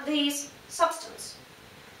knowledge and this substance.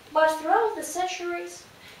 But throughout the centuries,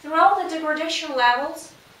 throughout the degradation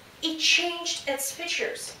levels, it changed its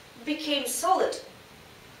features, became solid,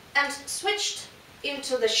 and switched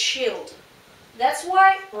into the shield. That's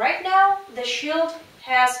why, right now, the shield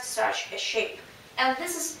has such a shape. And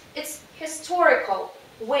this is its historical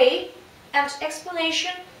way and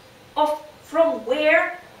explanation of from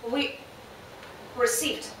where we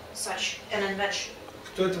received such an invention.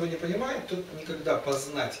 Кто этого не понимает, тот никогда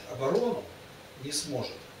познать оборону не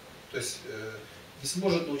сможет. То есть не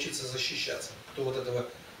сможет научиться защищаться. Кто вот этого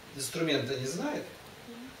инструмента не знает,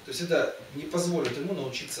 то есть это не позволит ему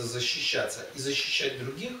научиться защищаться и защищать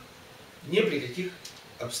других ни при каких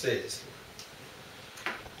обстоятельствах.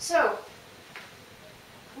 So,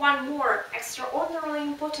 one more extraordinarily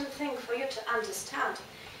important thing for you to understand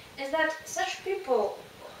is that such people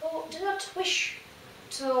who do not wish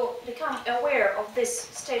to become aware of this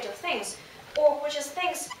state of things, or who just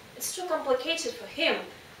thinks it's too complicated for him,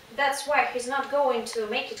 that's why he's not going to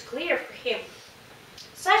make it clear for him,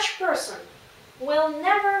 such person will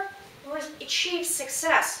never achieve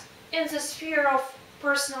success in the sphere of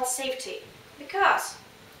personal safety, because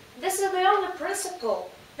this is the only principle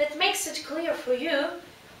that makes it clear for you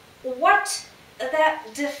what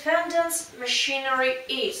the defendant's machinery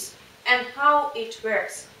is and how it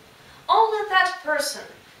works. Only that person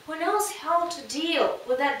who knows how to deal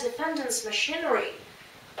with that defendant's machinery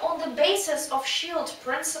on the basis of SHIELD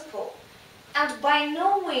principle and by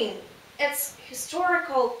knowing its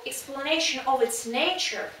historical explanation of its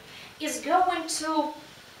nature is going to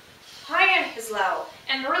hire his law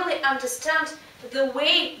and really understand the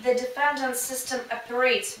way the defendant system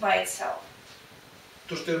operates by itself.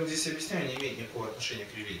 То, что я вам здесь объясняю, не имеет никакого отношения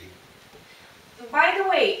к религии. By the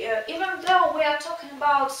way, even though we are talking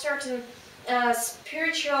about certain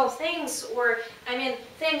spiritual things, or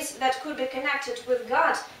things that could be connected with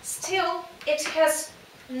God, still it has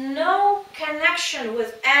no connection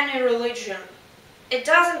with any religion. It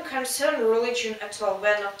doesn't concern religion at all.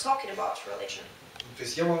 We're not talking about religion. То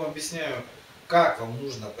есть я вам объясняю, как вам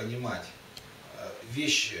нужно понимать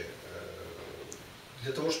вещи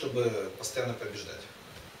для того, чтобы постоянно побеждать.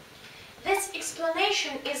 This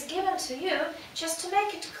explanation is given to you just to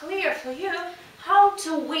make it clear for you how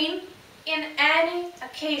to win in any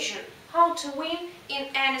occasion, how to win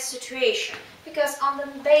in any situation. Because on the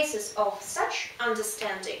basis of such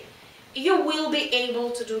understanding, you will be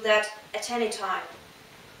able to do that at any time.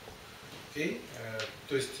 Okay?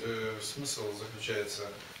 То есть смысл заключается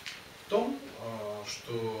в том,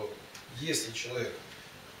 что если человек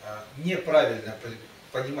неправильно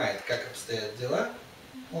понимает, как обстоят дела,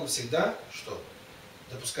 он всегда что?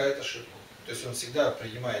 Допускает ошибку. То есть он всегда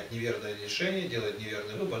принимает неверное решение, делает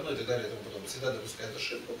неверный выбор, ну и так далее, и тому потом. Всегда допускает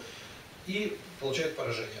ошибку и получает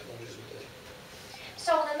поражение в результате.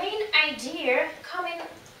 So the main idea coming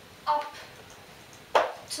up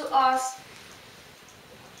to us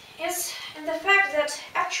is in the fact that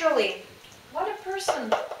actually when a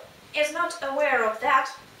person is not aware of that,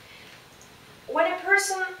 when a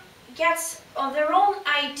person gets on their own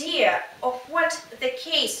idea of what the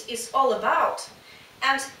case is all about,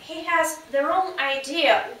 and he has their own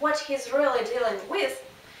idea what he's really dealing with,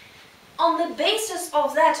 on the basis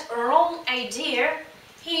of that wrong idea,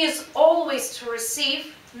 he is always to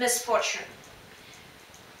receive misfortune.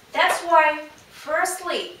 That's why,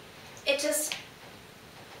 firstly, it is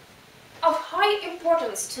of high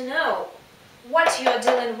importance to know what you are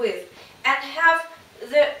dealing with and have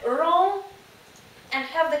the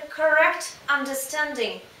correct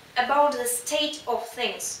understanding about the state of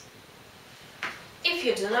things. If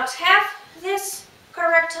you do not have this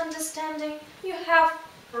correct understanding, you have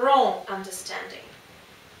wrong understanding.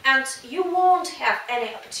 And you won't have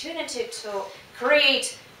any opportunity to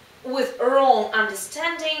create with wrong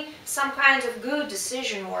understanding some kind of good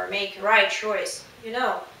decision or make a right choice. You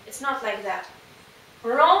know, it's not like that.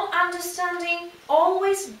 Wrong understanding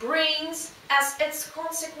always brings as its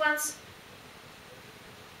consequence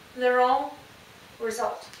the wrong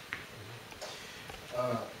result.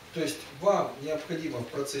 То есть вам необходимо в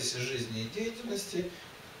процессе жизни и деятельности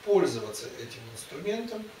пользоваться этим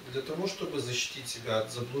инструментом для того, чтобы защитить себя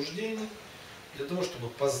от заблуждений, для того, чтобы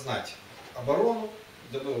познать оборону,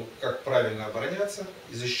 как правильно обороняться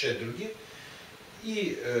и защищать других,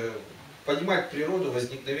 и понимать природу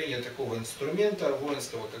возникновения такого инструмента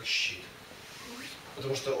воинского, как щит.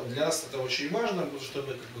 Потому что для нас это очень важно, потому что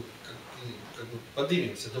мы как бы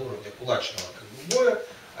поднимемся до уровня кулачного боя,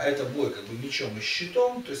 а это бой мечом и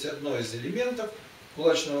щитом, то есть одно из элементов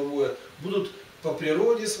кулачного боя, будут по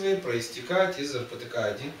природе своей проистекать из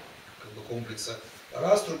РПТК-1 комплекса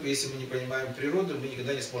Раструб. Если мы не понимаем природы, мы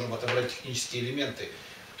никогда не сможем отобрать технические элементы,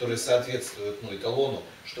 которые соответствуют эталону,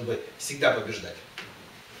 чтобы всегда побеждать.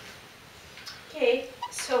 Okay,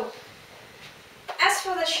 so as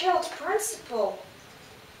for the SHIELD principle,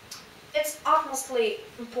 it's utmostly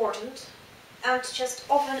important and just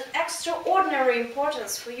of an extraordinary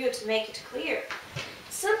importance for you to make it clear.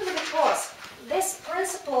 Simply because this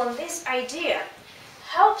principle and this idea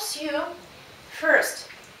helps you first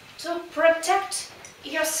to protect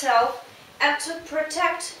yourself and to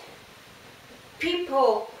protect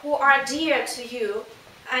people who are dear to you.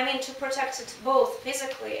 I mean, to protect it both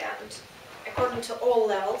physically and according to all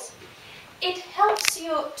levels. It helps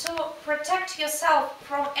you to protect yourself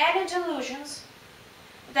from any delusions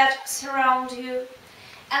that surround you.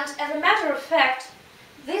 And as a matter of fact,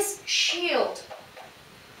 this shield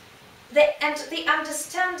and the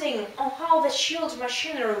understanding of how the shield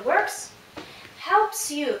machinery works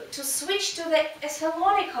helps you to switch to the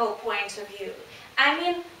ethnological point of view. I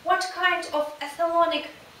mean, what kind of ethnologic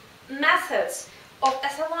methods, of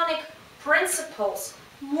ethnologic principles,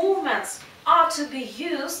 movements are to be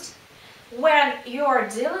used when you are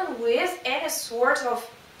dealing with any sort of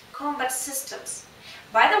combat systems.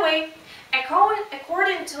 By the way,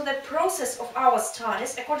 according to the process of our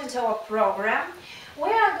studies, according to our program, we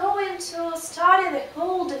are going to study the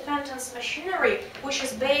whole defense machinery, which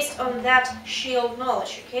is based on that shield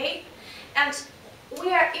knowledge, okay? And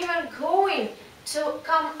we are even going to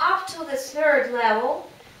come up to the third level,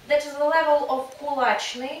 that is the level of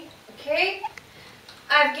kulachny, okay?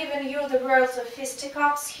 I've given you the words of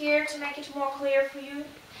fisticuffs here to make it more clear for you.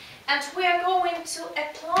 And we are going to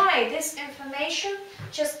apply this information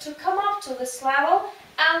just to come up to this level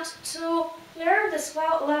and to learn this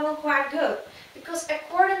level quite good. Because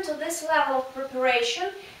according to this level of preparation,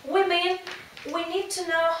 we need to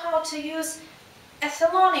know how to use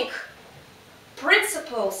Ethelonic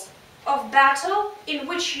principles of battle in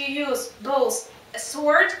which you use both a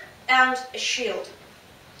sword and a shield.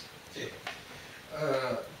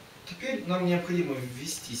 Теперь нам необходимо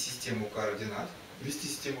ввести систему координат. Ввести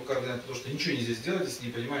систему координат, потому что ничего нельзя сделать, если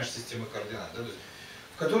не понимаешь системы координат, да? То есть,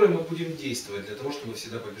 в которой мы будем действовать для того, чтобы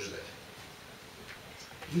всегда побеждать.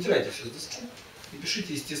 Вытирайте все с доски и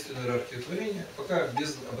пишите естественную иерархию творения, пока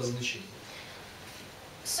без обозначений.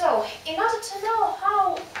 So, in order to know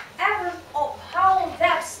how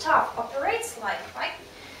that stuff operates like, right?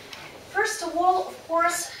 First of all, of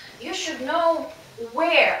course, you should know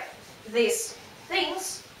where these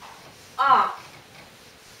things are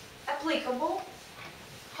applicable,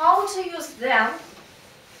 how to use them,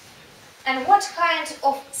 and what kind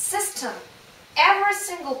of system every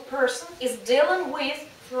single person is dealing with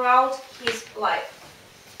throughout his life.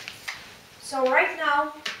 So right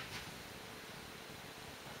now,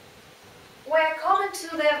 we're coming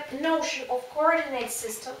to the notion of coordinate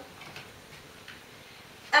system,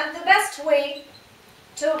 and the best way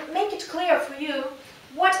to make it clear for you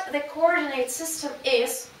what the coordinate system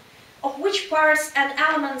is, of which parts and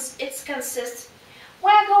elements it consists,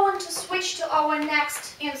 we're going to switch to our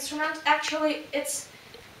next instrument. Actually, it's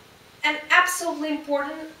an absolutely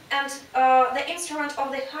important and the instrument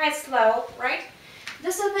of the highest level, right?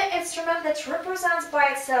 This is the instrument that represents by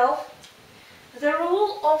itself the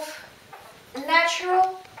rule of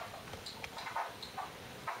natural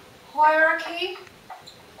hierarchy,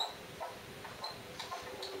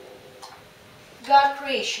 God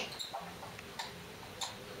creation.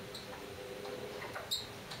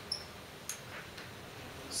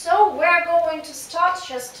 So we're going to start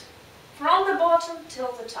just from the bottom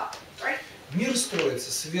till the top, right? Мир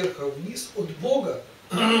строится сверху вниз, от Бога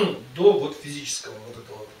до вот физического вот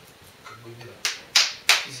этого как бы мира.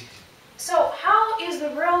 Физики. So how is the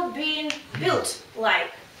world being built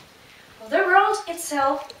like? The world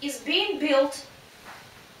itself is being built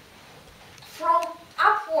from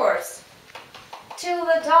upwards till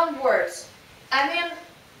the downwards. I mean,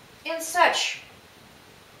 in such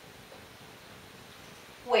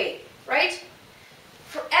way, right?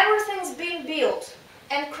 For everything's being built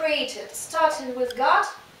and created, starting with God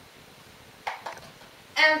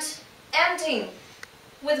and ending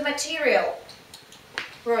with material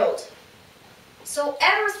world. So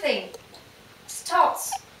everything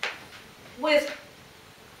starts with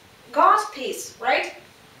God's piece, right?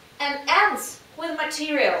 And ends with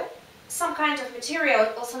material, some kind of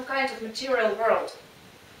material or some kind of material world.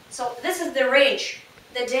 So this is the range,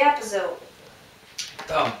 the diapason.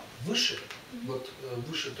 Там выше, вот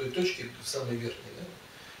выше той точки, самой верхней, да,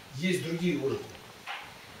 есть другие уровни.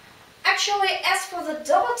 Actually, as for the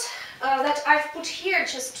dot that I've put here,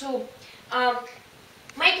 just to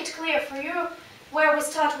make it clear for you where we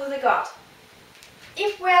start with the God.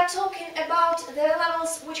 If we are talking about the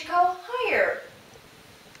levels which go higher,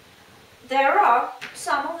 there are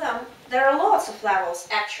some of them. There are lots of levels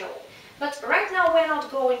actually. But right now we're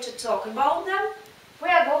not going to talk about them. We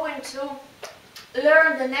are going to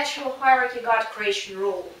learn the natural hierarchy God creation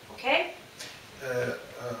rule, okay?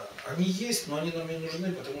 Они есть, но они нам не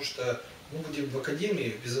нужны, потому что мы будем в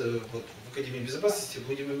Академии, вот, в Академии безопасности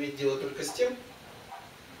будем иметь дело только с тем,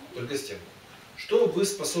 что вы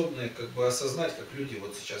способны как бы осознать, как люди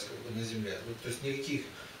вот сейчас как бы на Земле. Ну, то есть никаких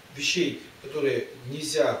вещей, которые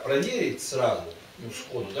нельзя проверить сразу, ну,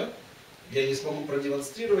 сходу, да? Я не смогу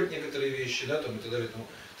продемонстрировать некоторые вещи, да, там и так далее. Тому,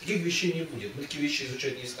 таких вещей не будет. Мы такие вещи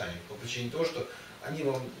изучать не станем, по причине того, что они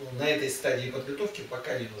вам на этой стадии подготовки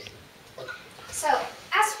пока не нужны. Пока. So,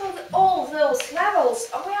 as for all those levels,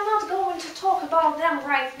 we are not going to talk about them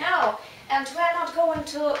right now, and we are not going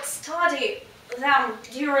to study them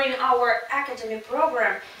during our academy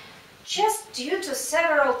program, just due to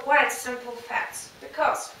several quite simple facts.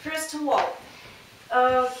 Because, first of all,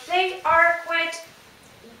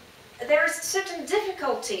 there is certain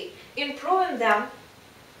difficulty in proving them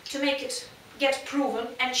to make it get proven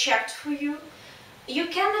and checked for you. You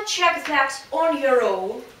cannot check that on your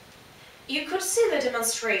own. You could see the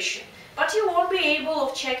demonstration, but you won't be able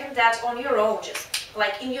of checking that on your own, just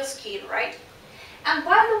like in your skin, right? And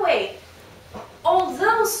by the way, all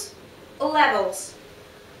those levels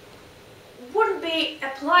wouldn't be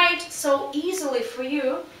applied so easily for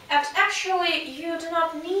you, and actually you do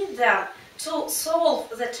not need them to solve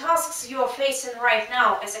the tasks you are facing right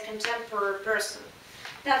now as a contemporary person.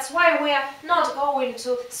 That's why we are not going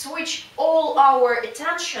to switch all our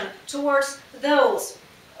attention towards those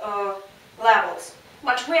levels,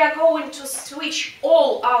 but we are going to switch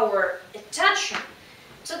all our attention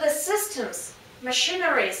to the systems,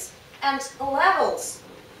 machineries and levels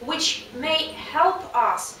which may help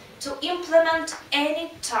us to implement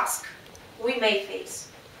any task we may face.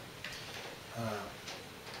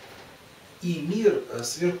 И мир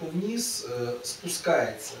сверху вниз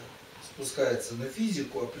спускается на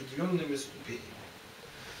физику определенными ступенями.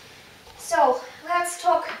 So, let's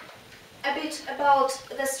talk a bit about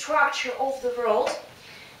the structure of the world.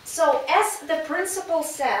 So, as the principle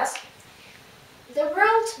says, the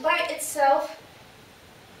world by itself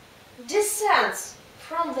descends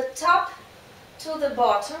from the top to the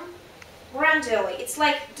bottom gradually. It's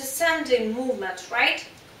like descending movement, right?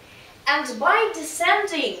 And by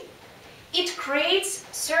descending, it creates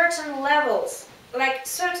certain levels, like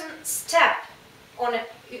certain step on a,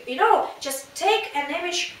 you know, just take an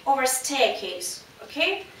image of a staircase,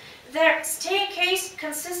 okay? The staircase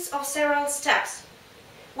consists of several steps.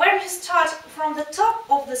 When you start from the top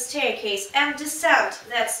of the staircase and descend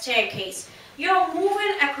that staircase, you're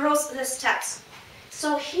moving across the steps.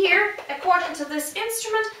 So here, according to this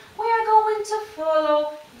instrument, we are going to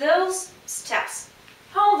follow those steps.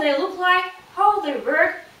 How they look like, how they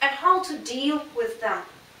work, and how to deal with them.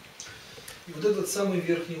 И вот этот самый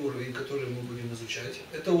верхний уровень, который мы будем изучать,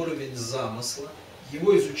 это уровень замысла.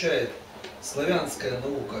 Его изучает славянская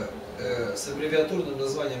наука с аббревиатурным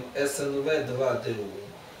названием СНВ-2ДУ.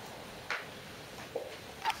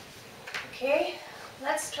 Okay,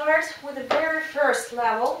 let's start with the very first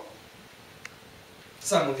level.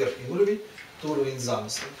 Самый верхний уровень – это уровень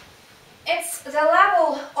замысла. It's the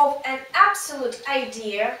level of an absolute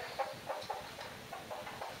idea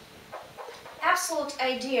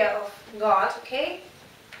of God, okay?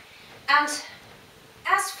 And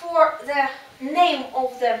as for the name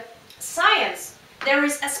of the science, there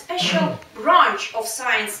is a special branch of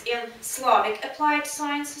science in Slavic Applied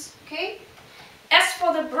Sciences, okay? As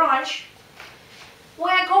for the branch, we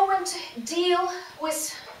are going to deal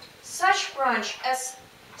with such branch as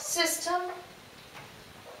system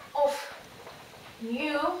of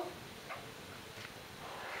new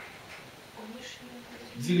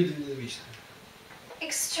Двигатель динамичный.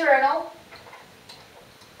 external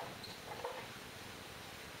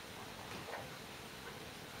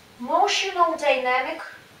motional dynamic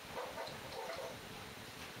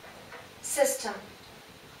system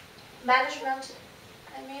management,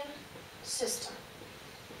 system.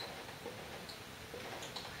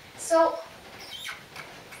 So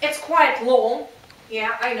it's quite long,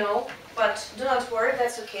 yeah, I know, but do not worry,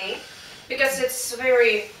 that's okay, because it's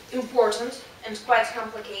very important and quite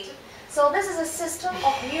complicated. So this is a system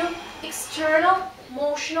of new external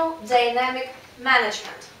motional dynamic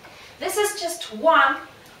management. This is just one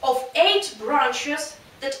of 8 branches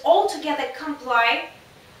that altogether comply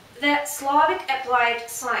the Slavic Applied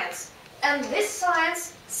Science. And this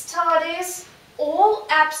science studies all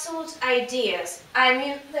absolute ideas, I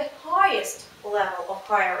mean the highest level of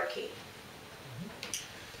hierarchy.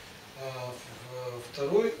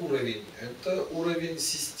 Второй уровень – это уровень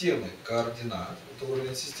системы координат. Это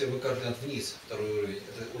уровень системы координат вниз. Второй уровень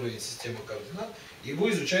 – это уровень системы координат. Его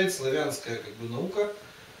изучает славянская наука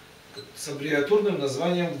с аббревиатурным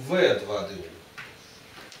названием В2ДУ.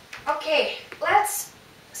 Okay, let's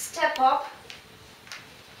step up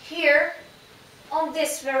here on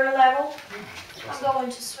this very level. I'm going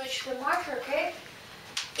to switch the marker, okay?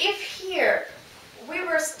 If here we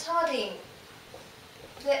were studying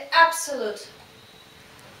the absolute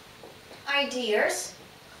ideas,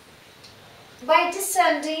 by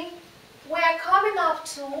descending we are coming up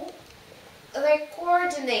to the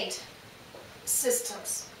coordinate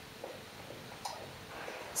systems.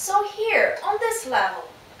 So here on this level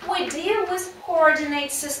we deal with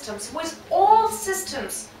coordinate systems, with all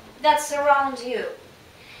systems that surround you.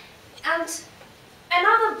 And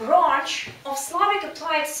another branch of Slavic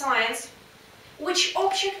Applied Science, which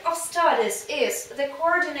object of studies is the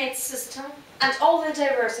coordinate system and all the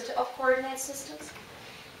diversity of coordinate systems,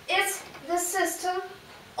 is the system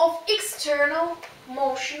of external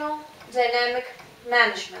motional dynamic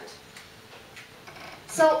management.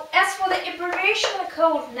 So as for the abbreviation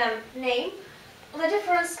code name, the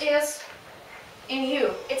difference is in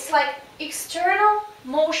you. It's like external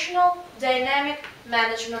motional dynamic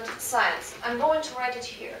management science. I'm going to write it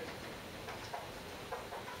here.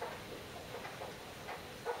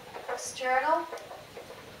 external,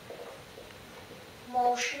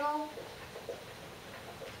 motional,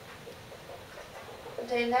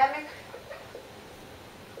 dynamic,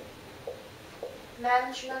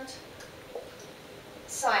 management,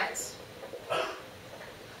 science.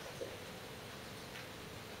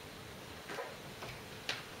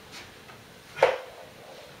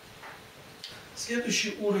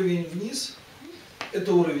 Следующий уровень вниз –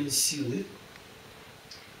 это уровень силы.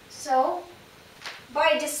 So,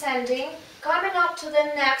 by descending, coming up to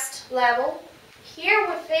the next level, here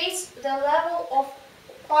we face the level of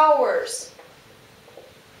powers.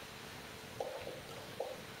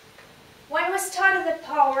 When we study the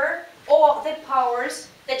power or the powers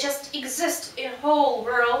that just exist in whole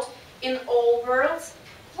world, in all worlds,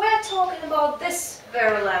 we are talking about this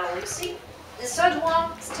very level, you see? The third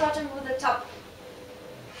one starting with the top.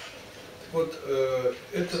 Вот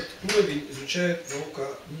этот уровень изучает наука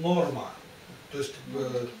норма. То есть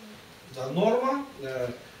да, норма,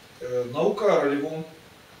 наука о ролевом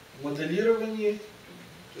моделировании.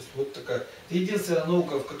 То есть вот такая. Это единственная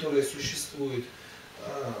наука, в которой существует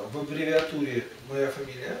в аббревиатуре моя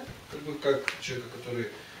фамилия, как человека, который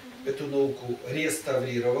эту науку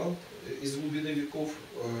реставрировал из глубины веков.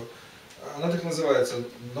 Она так называется,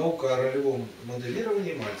 наука о ролевом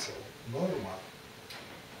моделировании Мальцева. Норма.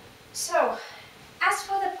 So, as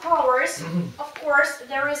for the powers, of course,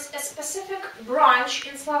 there is a specific branch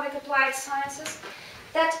in Slavic Applied Sciences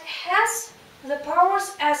that has the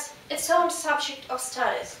powers as its own subject of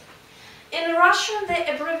studies. In Russian,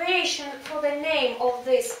 the abbreviation for the name of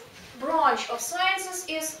this branch of sciences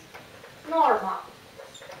is norma.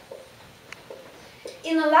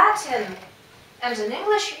 In Latin and in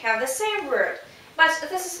English, you have the same word, but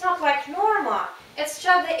this is not like norma, it's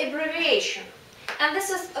just the abbreviation. And this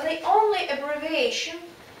is the only abbreviation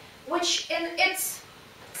which in its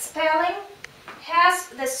spelling has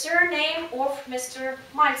the surname of Mr.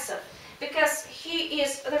 Maltsev, because he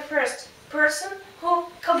is the first person who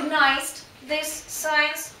cognized this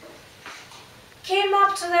science, came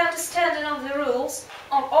up to the understanding of the rules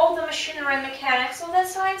of all the machinery and mechanics of that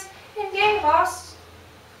science, and gave us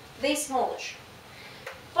this knowledge.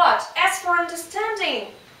 But as for understanding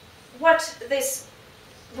what this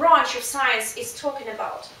branch of science is talking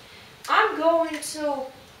about, I'm going to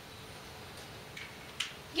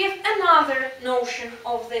give another notion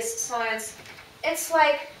of this science. It's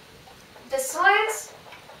like the science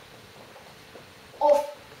of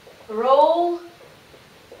role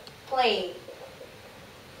playing.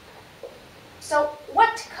 So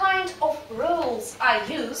what kind of roles are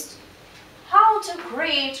used, how to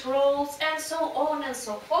create roles, and so on and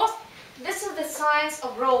so forth. This is the science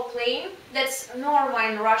of role-playing, that's norma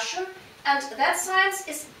in Russian, and that science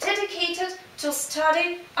is dedicated to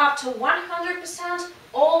study up to 100%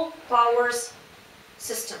 all powers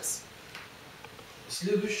systems.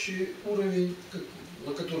 Следующий уровень,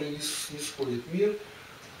 на который не сходит мир,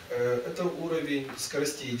 это уровень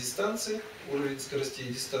скоростей и дистанции. Уровень скоростей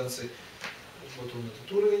и дистанции. Вот он,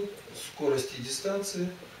 этот уровень. Скорости и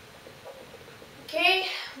дистанции. Okay,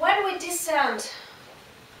 when we descend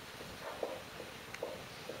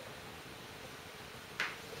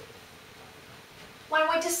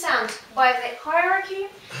by the hierarchy,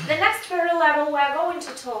 the next very level we are going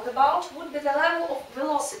to talk about would be the level of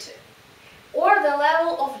velocity, or the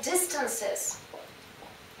level of distances.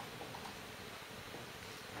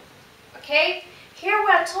 Okay, here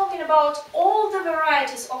we are talking about all the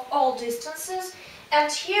varieties of all distances,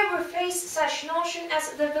 and here we face such notion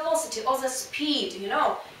as the velocity or the speed, you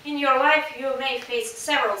know. In your life you may face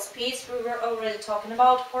several speeds, we were already talking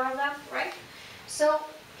about 4 of them, right? So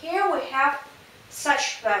here we have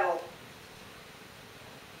such level.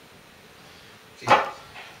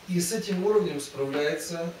 И с этим уровнем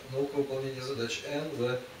справляется наука выполнения задач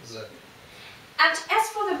НВЗ. And as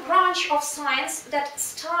for the branch of science that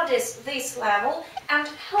studies this level and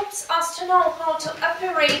helps us to know how to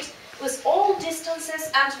operate with all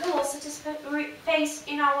distances and velocities that we face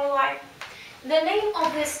in our life, the name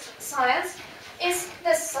of this science is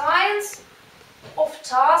the science of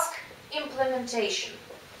task implementation.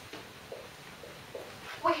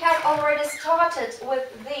 We have already started with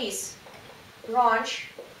this branch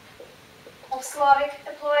of Slavic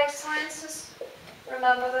Applied Sciences.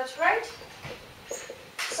 Remember that, right?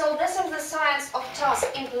 So this is the science of task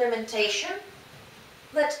implementation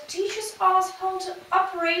that teaches us how to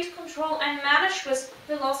operate, control and manage with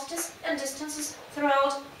velocities and distances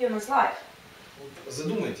throughout human's life.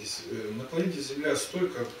 Задумайтесь, на планете Земля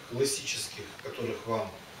столько классических, которых вам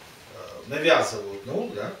навязывают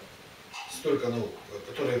наук, да? Столько наук,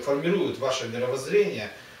 которые формируют ваше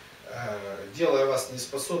мировоззрение, делая вас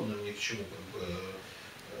неспособным ни к чему,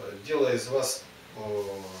 делая из вас,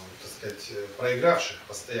 так сказать, проигравших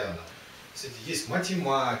постоянно. Кстати, есть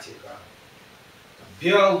математика,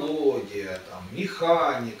 биология, там,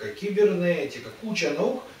 механика, кибернетика, куча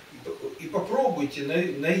наук. И попробуйте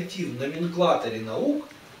найти в номенклаторе науку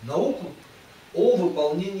о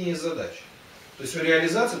выполнении задач. То есть о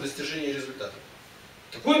реализации, достижении результатов.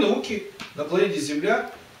 Такой науки на планете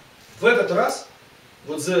Земля в этот раз,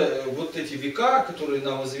 вот за вот эти века, которые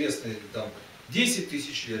нам известны, там, 10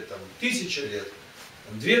 тысяч лет, там, 1000 лет,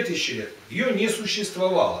 2000 лет, ее не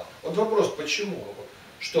существовало. Вот вопрос, почему?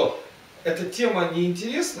 Что эта тема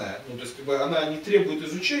неинтересная, ну, то есть как бы она не требует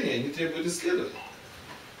изучения, не требует исследований.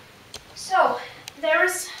 So, there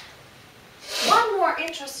is one more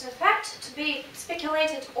interesting fact to be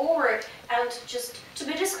speculated over and just to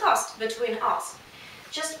be discussed between us.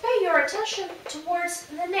 Just pay your attention towards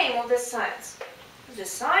the name of this science. The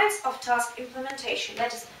science of task implementation.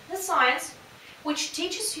 That is the science which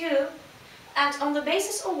teaches you and on the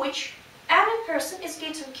basis of which every person is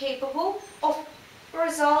getting capable of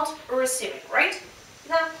result receiving, right?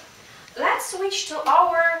 Then let's switch to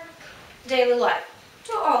our daily life,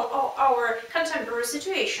 to all our contemporary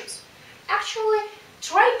situations. Actually,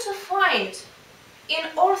 try to find in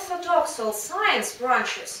orthodoxal science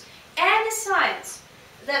branches any science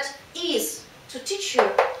that is to teach you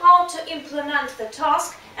how to implement the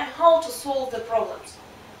task and how to solve the problems.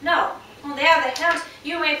 Now, on the other hand,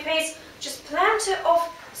 you may face just plenty of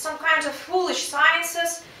some kind of foolish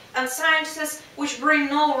sciences and sciences which bring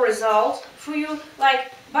no result for you,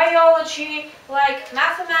 like biology, like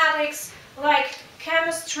mathematics, like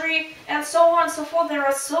chemistry, and so on and so forth. There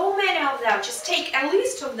are so many of them. Just take a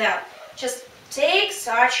list of them. Just take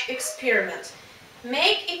such experiment.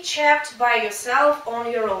 Make it checked by yourself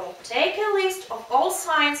on your own. Take a list of all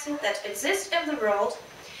sciences that exist in the world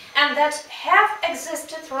and that have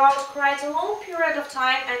existed throughout quite a long period of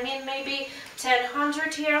time, I mean maybe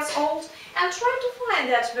 100 years old, and try to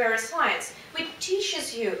find that very science which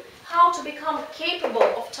teaches you how to become capable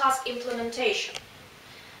of task implementation.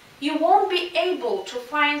 You won't be able to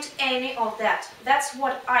find any of that. That's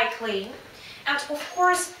what I claim. And of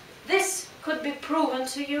course, this could be proven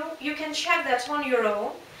to you. You can check that on your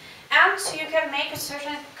own, and you can make a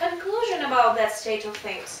certain conclusion about that state of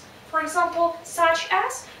things. For example, such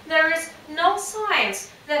as there is no science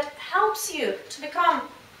that helps you to become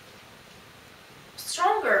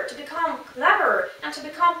stronger, to become clever, and to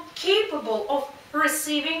become capable of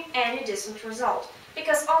receiving any decent result.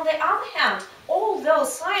 Because on the other hand, all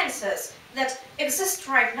those sciences that exist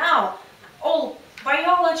right now, all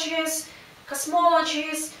biologies,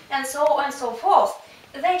 cosmologies, and so on and so forth,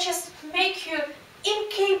 they just make you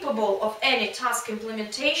incapable of any task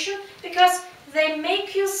implementation because they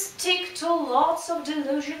make you stick to lots of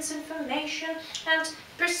delusions, information, and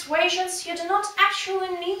persuasions you do not actually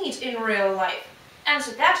need in real life. And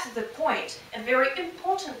that's the point, a very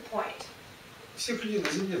important point. Всех людей на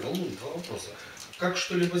Земле волнует два вопроса. Как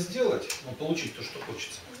что-либо сделать, но получить то, что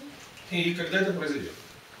хочется. И когда это произойдет.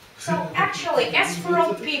 So actually, as for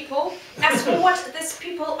all people, as for what these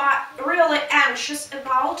people are really anxious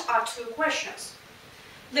about are two questions.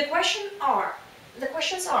 The questions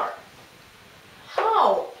are,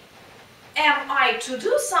 how am I to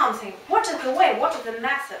do something? What is the way, what is the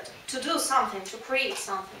method to do something, to create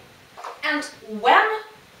something? And when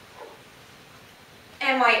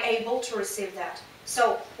am I able to receive that?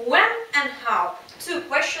 So, when and how? Two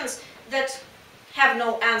questions that have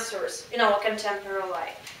no answers in our contemporary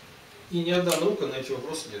life. И ни одна наука на эти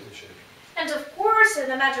вопросы не отвечает. And of course, as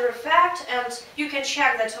a matter of fact, and you can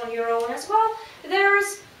check that on your own as well, there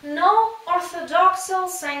is no orthodoxal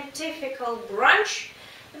scientific branch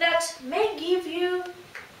that may give you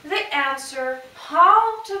the answer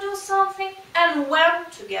how to do something and when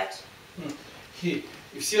to get. И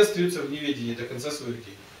все остаются в неведении до конца своих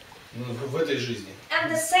дней в этой жизни.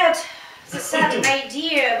 And the sad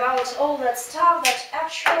idea about all that stuff that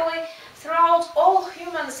actually throughout all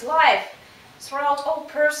humans' life, throughout all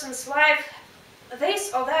person's life,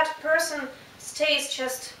 this or that person stays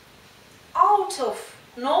just out of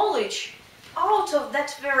knowledge, out of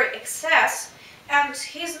that very excess, and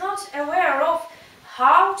he's not aware of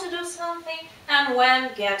how to do something and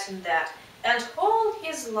when getting that. And all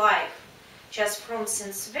his life, just from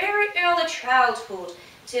since very early childhood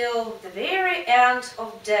till the very end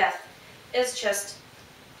of death, is just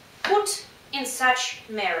put in such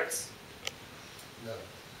merits.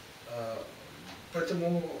 Да.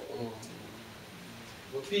 Поэтому,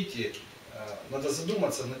 вот видите, надо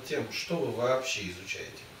задуматься над тем, что вы вообще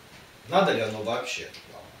изучаете. Надо ли оно вообще?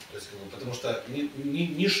 То есть, потому что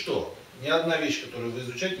ничто, ни одна вещь, которую вы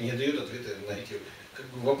изучаете, не дает ответа на эти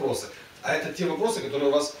вопросы. А это те вопросы,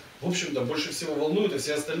 которые вас, в общем-то, больше всего волнуют, и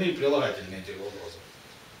все остальные прилагательные этих вопросов.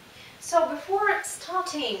 So before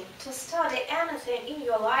starting to study anything in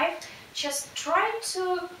your life, just try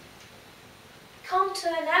to come to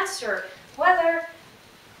an answer whether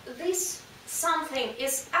this something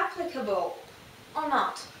is applicable or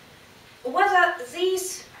not. Whether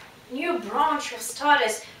this new branch of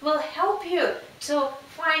studies will help you to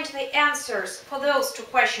find the answers for those two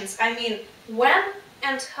questions. I mean, when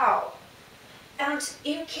and how. And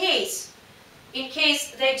in case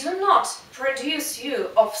they do not produce you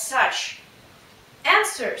of such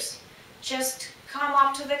answers, just come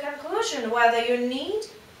up to the conclusion whether you need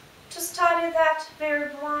to study that very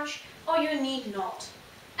branch or you need not.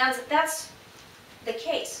 And that's the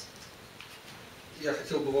case. Я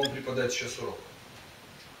хотел бы вам преподать сейчас урок.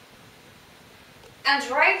 And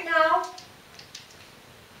right now,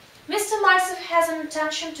 Mr. Maisev has an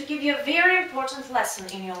intention to give you a very important lesson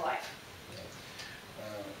in your life.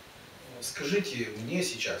 Скажите мне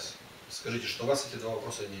сейчас, скажите, что вас эти два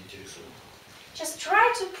вопроса не интересуют. Just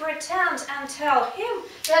try to pretend and tell him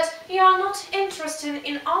that you are not interested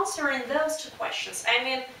in answering those two questions. I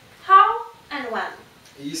mean, how and when.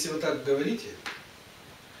 И если вы так говорите,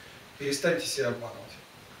 перестаньте себя обманывать.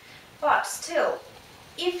 But still,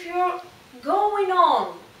 if you're going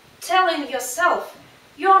on telling yourself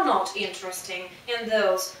you're not interested in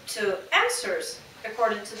those two answers,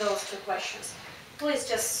 according to those two questions, please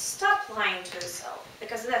just stop lying to yourself,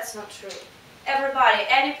 because that's not true. Everybody,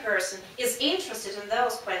 any person, is interested in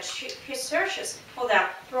those questions. He searches for them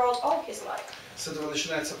throughout all his life. С этого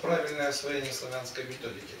начинается правильное освоение славянской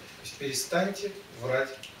методики. То есть перестаньте врать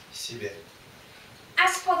себе.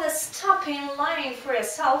 As for the stopping lying for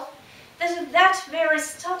yourself, this is that very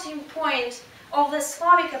starting point of the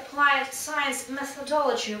Slavic Applied Science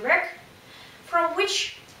methodology work, from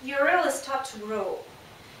which you really start to grow.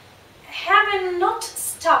 Having not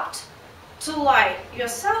stopped to lie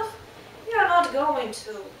yourself, you are not going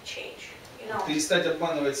to change, you know. Перестать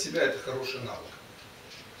обманывать себя – это хороший навык.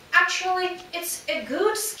 Actually, it's a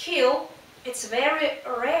good skill. It's very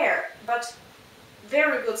rare, but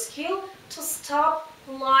very good skill to stop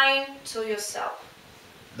lying to yourself.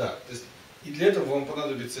 Да, то есть и для этого вам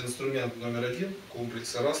понадобится инструмент номер один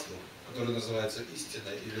комплекса Рассела, который называется истина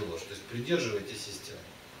или ложь. То есть придерживайтесь истины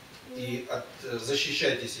и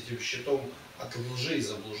защищайтесь этим щитом от лжи и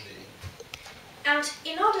заблуждений. And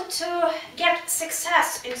in order to get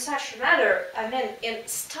success in such a matter, I mean in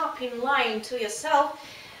stopping lying to yourself,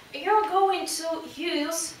 you're going to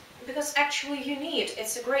use, because actually you need,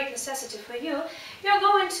 it's a great necessity for you, you're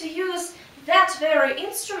going to use that very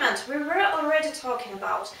instrument we were already talking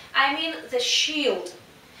about. I mean the shield.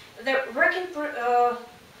 The working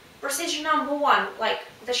procedure number one, like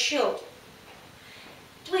the shield.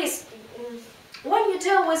 Please, when you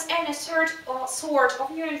deal with any sort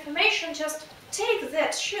of new information, just take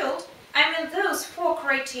that shield, I mean those four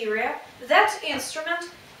criteria, that instrument,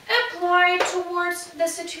 apply it towards the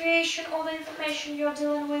situation or the information you're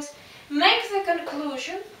dealing with, make the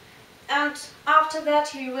conclusion, and after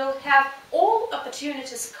that you will have all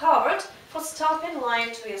opportunities covered for stopping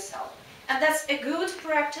lying to yourself. And that's a good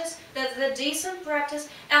practice, that's the decent practice,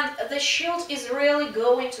 and the shield is really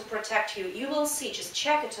going to protect you. You will see, just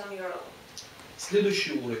check it on your own.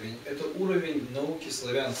 Следующий уровень – это уровень науки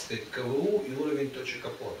славянской КВУ и уровень точек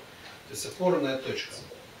опор. То есть опорная точка.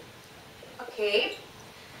 Okay.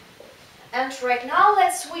 And right now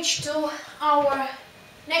let's switch to our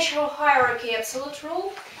natural hierarchy absolute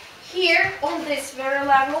rule. Here, on this very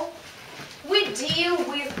level, we deal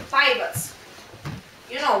with pivots.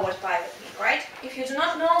 You know what pivot means, right? If you do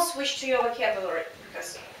not know, switch to your vocabulary.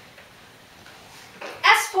 Because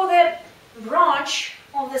as for the branch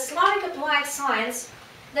of the Slavic Applied Science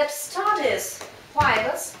that studies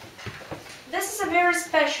pivots, this is a very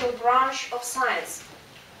special branch of science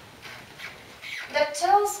that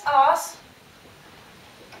tells us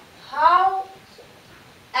how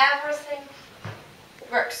everything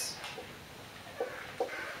works.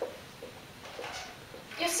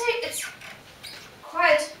 You see, it's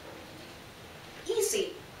quite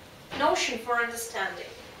easy notion for understanding.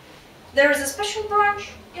 There is a special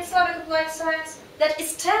branch in Slavic Applied Science that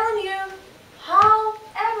is telling you how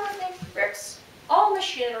everything works. All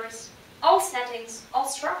machineries, all settings, all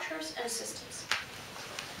structures and systems.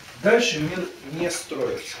 Дальше мир не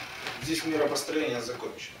строится. Здесь миропостроение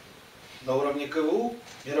закончено. На уровне КВУ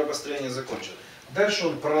миропостроение закончено. Дальше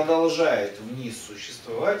он продолжает вниз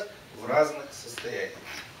существовать в разных состояниях.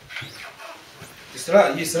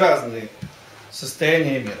 Есть разные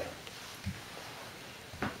состояния мира.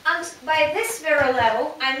 And by this very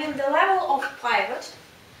level, I mean the level of pivot,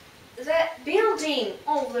 the building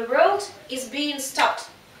of the road is being stopped.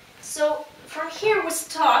 So from here we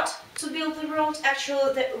start to build the road.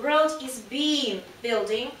 Actually, the road is being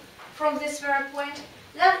building from this very point.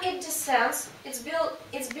 Then it descends. It's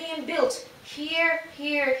being built here,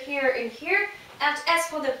 here, here, and here. And as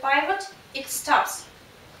for the pivot, it stops.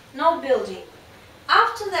 No building.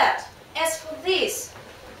 After that, as for this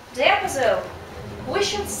diapason, we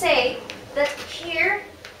should say that here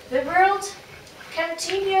the world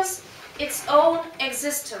continues its own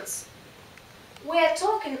existence. We are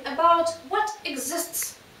talking about what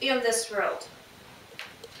exists in this world.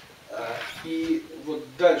 И вот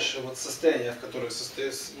дальше вот состояние, в котором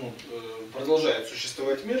продолжает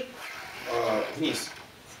существовать мир, вниз,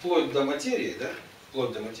 вплоть до материи, да,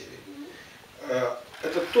 вплоть до материи,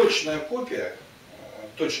 это точная копия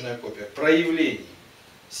проявлений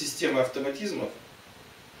системы автоматизмов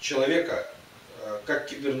человека как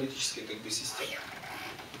кибернетической системы.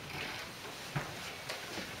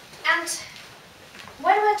 And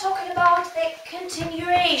when we're talking about the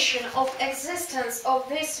continuation of existence of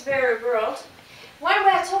this very world, when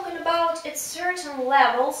we're talking about its certain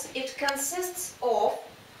levels, it consists of,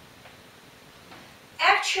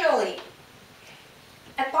 actually,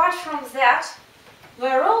 apart from that,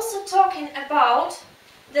 we're also talking about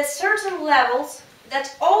the certain levels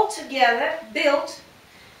that altogether build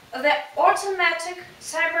the automatic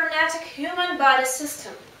cybernetic human body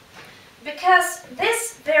system. Because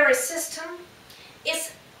this very system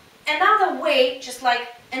is another way, just like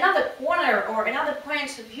another corner or another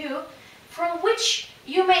point of view, from which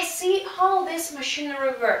you may see how this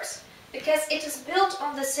machinery works. Because it is built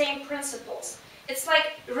on the same principles. It's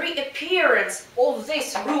like reappearance of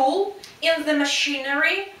this rule in the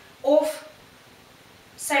machinery of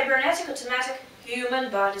cybernetic automatic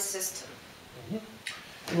human body system.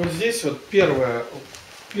 Вот здесь вот первый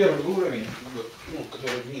уровень,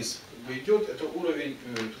 который вниз идет, это уровень,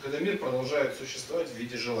 когда мир продолжает существовать в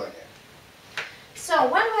виде желания. So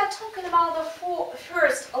when we are talking about the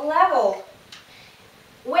first level,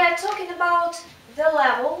 we are talking about the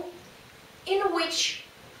level in which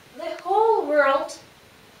the whole world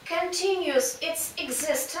continues its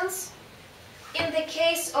existence in the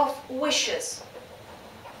case of wishes.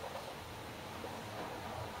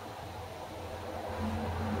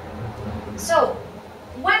 So,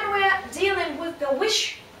 when we are dealing with the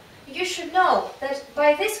wish, you should know that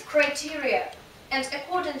by this criteria, and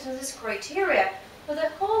according to this criteria, the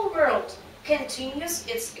whole world continues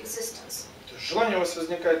its existence. Желание у вас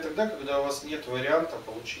возникает тогда, когда у вас нет варианта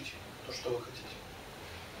получить то, что вы хотите.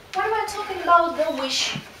 When we're talking about the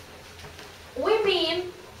wish, we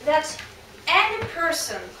mean that any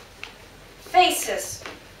person faces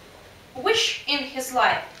wish in his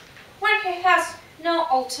life when he has no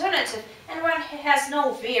alternative and when he has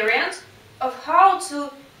no variant of how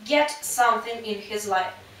to get something in his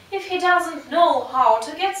life. If he doesn't know how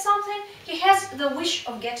to get something, he has the wish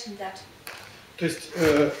of getting that. То есть,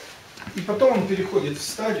 и потом он переходит в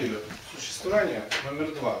стадию существования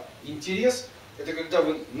номер 2. Интерес – это когда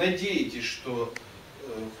вы надеетесь, что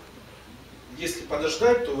если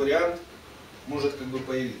подождать, то вариант может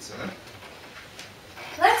появиться. Да?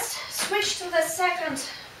 Let's switch to the second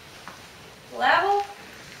level,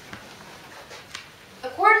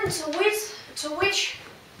 according to which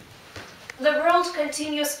the world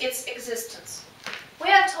continues its existence.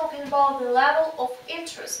 We are talking about the level of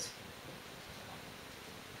interest.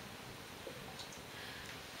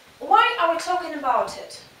 Why are we talking about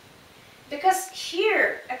it? Because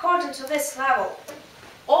here, according to this level,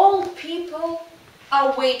 all people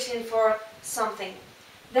are waiting for something.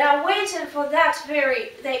 They are waiting for that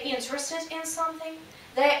they're interested in something,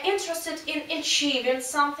 they're interested in achieving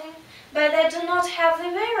something, but they do not have the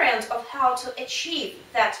variant of how to achieve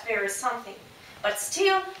that very something. But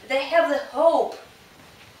still, they have the hope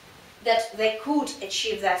that they could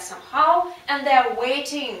achieve that somehow, and they are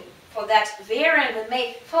waiting for that variant that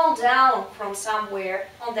may fall down from somewhere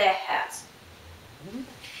on their heads.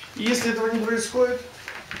 Если этого не происходит,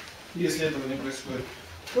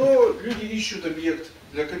 то люди ищут объект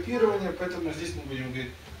для копирования, поэтому здесь мы будем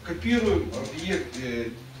говорить, копируем объект,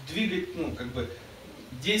 двигать,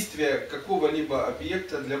 действие какого-либо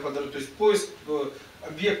объекта для подражания, то есть поиск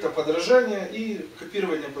объекта подражания и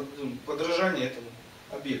копирование подражания этому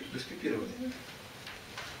объекту, то есть копирование.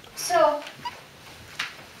 So,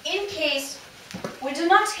 in case we do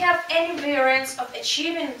not have any variants of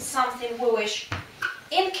achieving something we wish,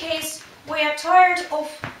 in case we are tired of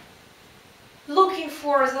looking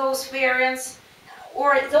for those variants,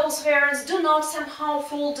 or those variants do not somehow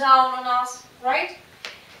fall down on us, right?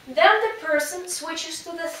 Then the person switches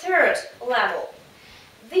to the third level.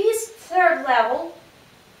 This third level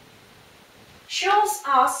shows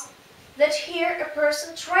us that here a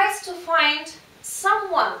person tries to find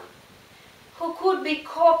someone who could be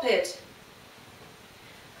copied.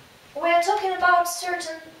 We are talking about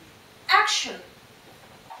certain action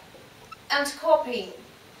and copying.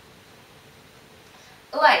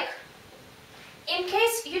 Like, in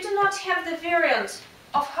case you do not have the variant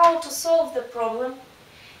of how to solve the problem,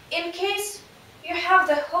 in case you have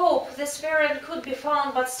the hope this variant could be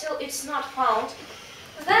found but still it's not found,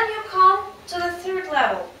 then you come to the third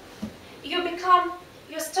level.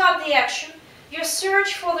 You start the action, you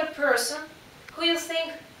search for the person who you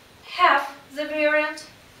think have the variant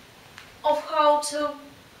of how to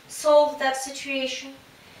solve that situation.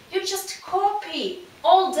 You just copy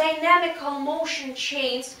all dynamical motion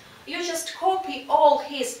chains, you just copy all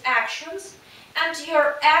his actions, and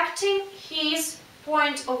you're acting his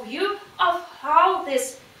point of view of how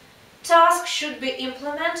this task should be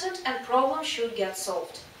implemented and problem should get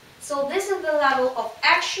solved. So this is the level of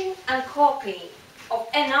action and copying of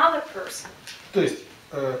another person. То есть,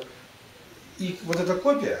 и вот эта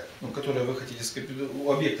копия, которую вы хотите скопировать,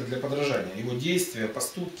 у объекта для подражания, его действия,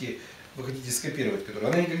 поступки, вы хотите скопировать,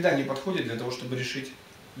 она никогда не подходит для того, чтобы решить,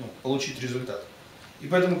 получить результат. И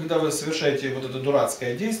поэтому, когда вы совершаете вот это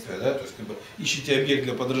дурацкое действие, да, то есть ищете объект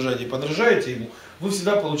для подражания и подражаете ему, вы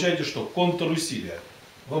всегда получаете что? Контрусилие.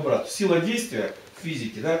 В обратно. Сила действия в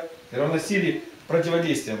физике, да, равна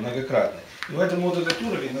противодействия многократное. И поэтому вот этот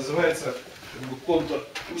уровень называется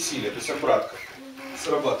контрусилие, то есть обратка.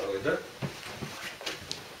 Срабатывает, да?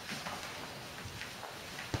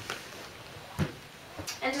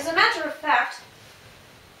 And as a matter of fact,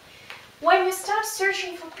 when you start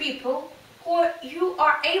searching for people who you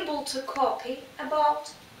are able to copy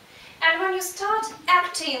about, and when you start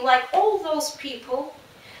acting like all those people,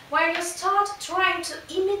 when you start trying to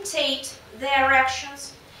imitate their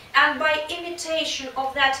actions, and by imitation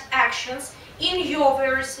of that actions, in your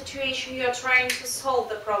very situation you are trying to solve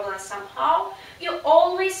the problem somehow, you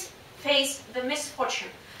always face the misfortune.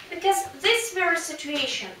 Because this very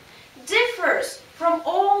situation differs from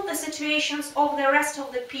all the situations of the rest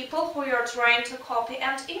of the people who you are trying to copy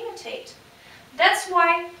and imitate. That's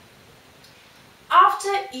why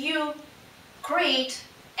after you create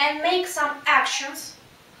and make some actions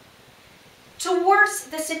towards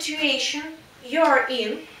the situation you're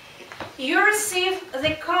in, you receive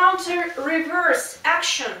the counter-reverse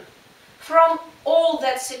action from all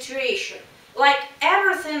that situation. Like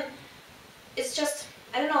everything is just,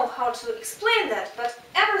 I don't know how to explain that, but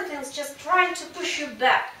everything's just trying to push you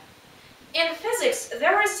back. In physics,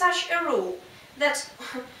 there is such a rule that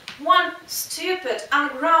one stupid,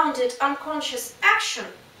 ungrounded, unconscious action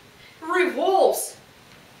revolves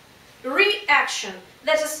reaction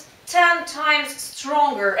that is 10 times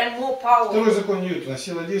stronger and more powerful. Второй закон Ньютона.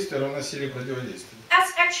 Сила действия равна силе противодействия.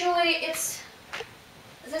 As actually it's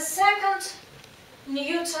the second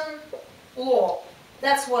Newton law.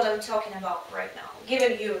 That's what I'm talking about right now.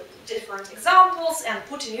 Giving you different examples and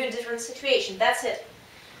putting you in different situations. That's it.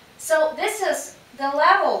 So this is the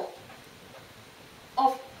level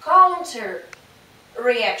of counter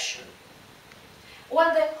reaction.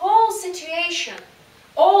 When the whole situation,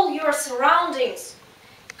 all your surroundings,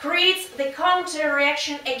 creates the counter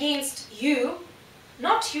reaction against you,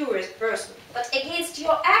 not you as a person, but against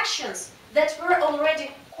your actions that were already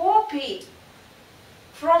copied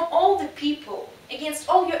from all the people, against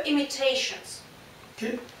all your imitations.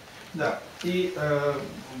 Okay? Да. И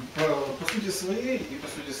по сути своей,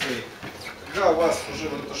 когда у вас уже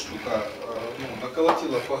вот эта штука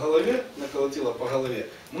наколотила по голове,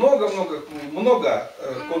 много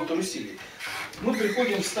контрусилий, мы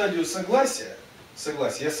приходим в стадию согласия,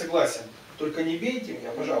 я согласен, только не бейте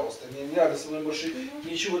меня, пожалуйста, мне не надо со мной больше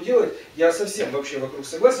ничего делать, я совсем вообще вокруг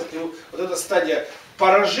согласен. И вот эта стадия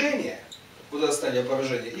поражения,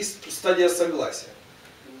 и стадия согласия.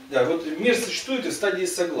 Да, вот мир существует в стадии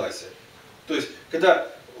согласия. То есть, когда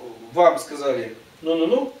вам сказали,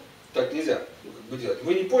 ну, так нельзя делать,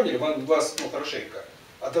 вы не поняли, вас хорошенько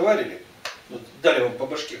отоварили, дали вам по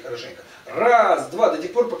башке хорошенько. Раз, два, до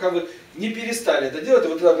тех пор, пока вы не перестали это делать, и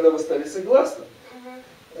вот тогда, когда вы стали согласны,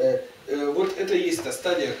 вот это и есть та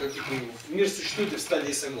стадия, как мир существует в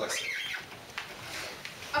стадии согласия.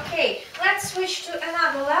 Okay, let's switch to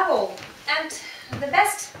another level, and the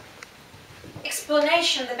best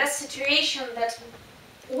explanation, the best situation that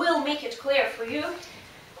will make it clear for you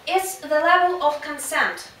is the level of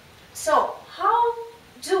consent. So, how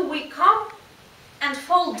do we come and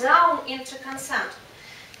fall down into consent?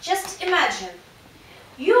 Just imagine,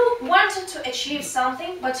 you wanted to achieve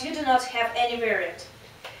something, but you do not have any variant.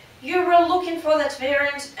 You were looking for that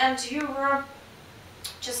variant and you were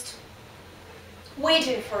just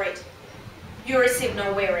waiting for it. you received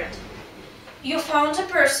no variant. You found a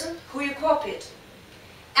person who you copied,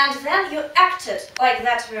 and then you acted like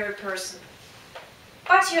that very person.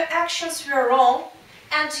 But your actions were wrong,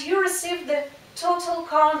 and you received the total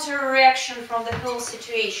counter-reaction from the whole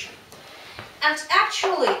situation. And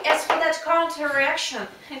actually, as for that counter-reaction,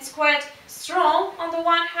 it's quite strong on the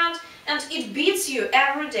one hand, and it beats you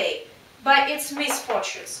every day by its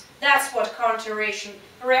misfortunes. That's what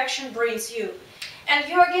counter-reaction brings you. And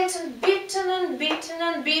you're getting beaten and beaten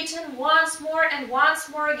and beaten once more and once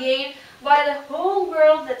more again by the whole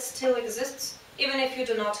world that still exists, even if you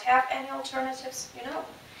do not have any alternatives, you know.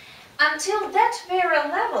 Until that very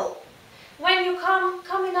level, when you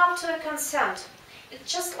coming up to a consent,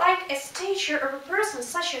 it's just like a stature of a person,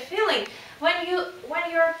 such a feeling when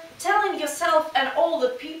you're telling yourself and all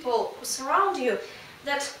the people who surround you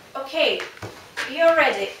that, okay, you're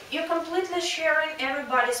ready, you're completely sharing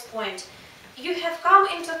everybody's point. You have come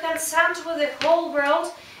into consent with the whole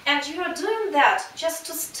world, and you're doing that just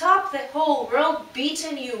to stop the whole world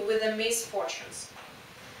beating you with the misfortunes.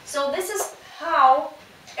 So this is how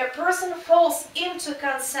a person falls into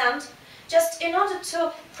consent, just in order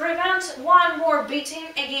to prevent one more beating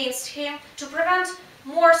against him, to prevent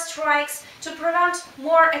more strikes, to prevent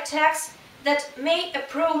more attacks that may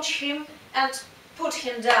approach him and put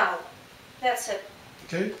him down. That's it.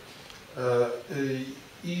 Okay.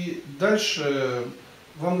 И дальше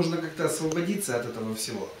вам нужно как-то освободиться от этого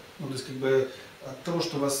всего. Ну, то есть, как бы, от того,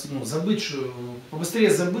 что вас, ну, забыть,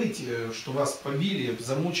 побыстрее забыть, что вас побили,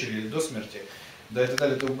 замучили до смерти, да, и так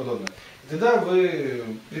далее и тому подобное. И тогда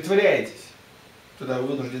вы притворяетесь. Тогда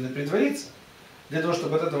вы вынуждены притвориться, для того,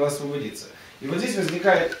 чтобы от этого освободиться. И вот здесь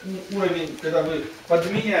возникает уровень, когда вы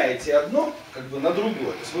подменяете одно, как бы, на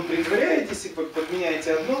другое. То есть вы притворяетесь и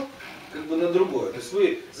подменяете одно, как бы, на другое. То есть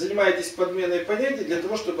вы занимаетесь подменой понятий для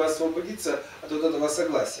того, чтобы освободиться от вот этого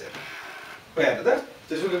согласия. Понятно, да?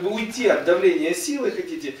 То есть вы как бы уйти от давления силы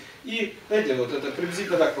хотите, и, знаете, вот это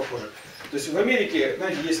приблизительно так похоже. То есть в Америке,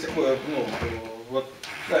 знаете, есть такое, ну, вот,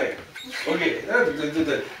 окей,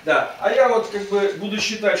 да. А я вот как бы буду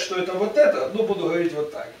считать, что это вот это, но буду говорить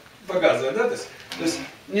вот так, показывать, да, то есть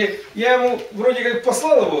я ему вроде как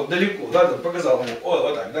послал его далеко, да, показал ему,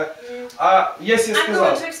 вот так, да, а я себе сказал,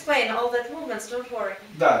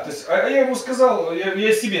 да, то есть, а я ему сказал,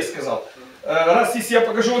 я себе сказал, раз если я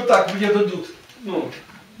покажу вот так, мне дадут, ну,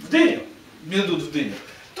 в дыню,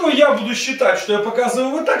 то я буду считать, что я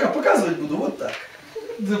показываю вот так, а показывать буду вот так.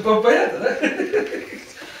 Понятно, да?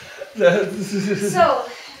 So,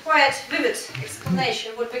 quite vivid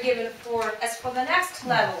explanation would be given for as for the next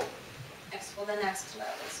level.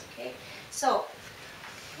 Okay? So,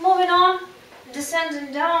 moving on,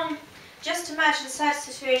 descending down, just imagine such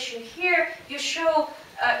situation here. You show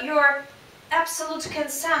your absolute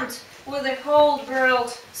consent with the whole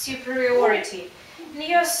world superiority. And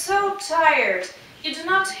you're so tired. You do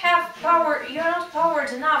not have power, you're not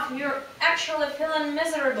powered enough, you're actually feeling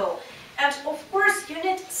miserable. And of course you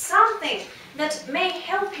need something that may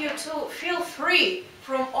help you to feel free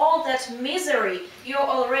from all that misery you're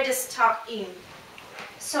already stuck in.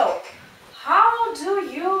 So, how do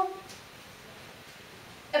you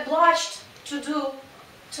obliged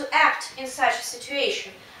to act in such a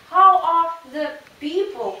situation? How are the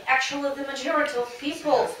people, actually the majority of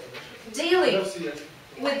people, dealing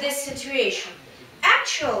with this situation?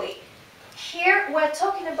 Actually, here we're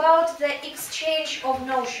talking about the exchange of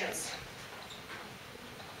notions.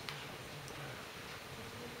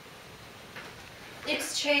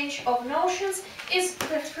 Exchange of notions is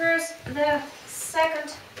the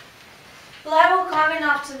second level coming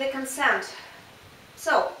after the consent.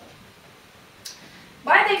 So,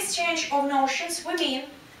 by the exchange of notions, we mean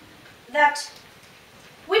that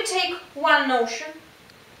we take one notion,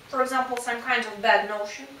 for example, some kind of bad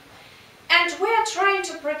notion, and we are trying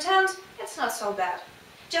to pretend it's not so bad.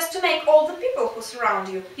 Just to make all the people who surround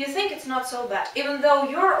you, you think it's not so bad, even though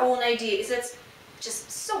your own idea is it's just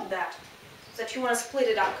so bad that you want to split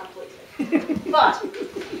it up completely. But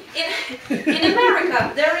in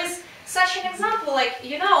America, there is such an example, like,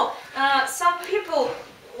 you know, some people,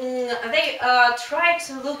 they try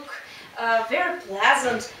to look very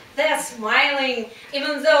pleasant, they're smiling,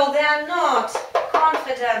 even though they are not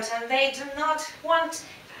confident and they do not want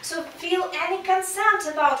to feel any consent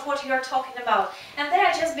about what you're talking about, and they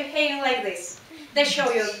are just behaving like this. They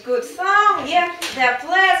show you a good thumb, yeah, they're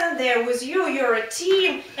pleasant, they're with you, you're a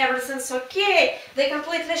team, everything's okay, they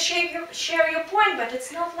completely share your point, but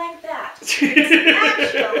it's not like that.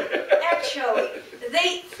 Actually,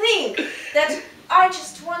 they think that I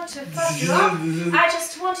just want to fuck you up. I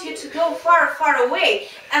just want you to go far, far away.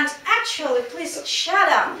 And actually, please shut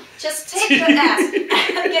up. Just take your ass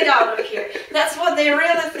and get out of here. That's what they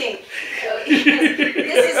really think.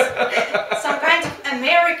 This is some kind of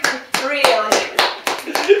American reality.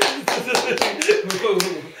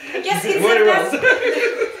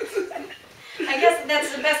 I guess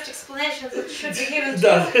that's the best explanation that should be given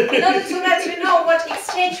to you, in order to let you know what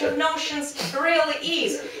exchange of notions really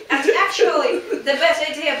is. And actually, the best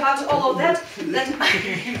idea about all of that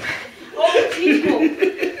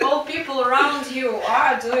all people around you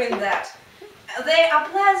are doing that. They are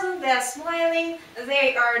pleasant, they are smiling,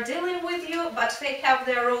 they are dealing with you, but they have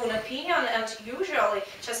their own opinion, and usually,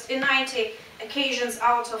 just in 90 occasions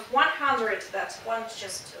out of 100 that want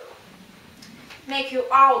just to make you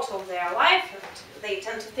out of their life, and they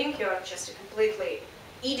tend to think you're just a completely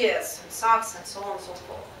idiots and sucks and so on and so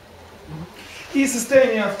forth. И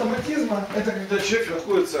состояние автоматизма – это когда человек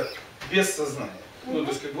находится без сознания. Ну,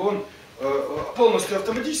 то есть как бы он полностью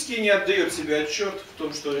автоматически не отдает себе отчет в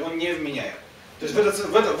том, что он невменяем. То есть в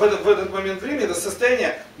этот момент времени это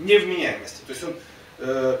состояние невменяемости. То есть он,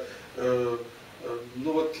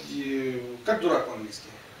 ну вот, как дурак по-английски?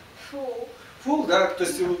 Фул, да, то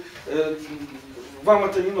есть вам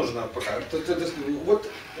это не нужно пока.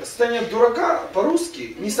 Вот состояние дурака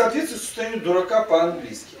по-русски не соответствует состоянию дурака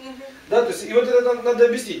по-английски. Да, то есть, и вот это надо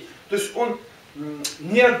объяснить. То есть он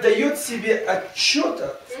не отдает себе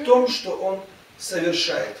отчета в том, что он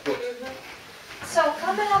совершает. Вот. So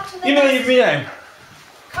Именно невменяем.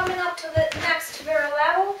 Coming up to the next very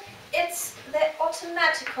level, it's the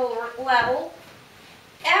automatical level.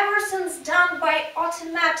 Everything's done by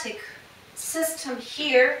automatic system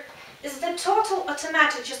here. Is the total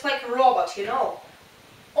automatic, just like a robot, you know.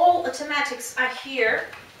 All automatics are here.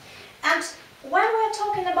 And when we're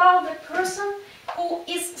talking about the person who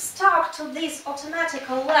is stuck to this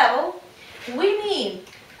automatical level, we mean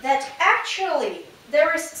that actually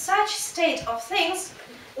there is such state of things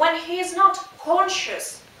when he is not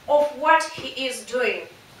conscious of what he is doing.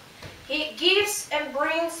 He gives and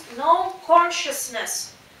brings no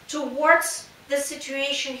consciousness towards the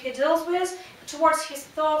situation he deals with, towards his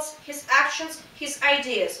thoughts, his actions, his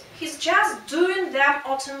ideas. He's just doing them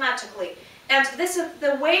automatically. And this is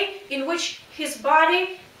the way in which his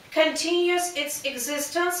body continues its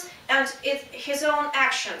existence and his own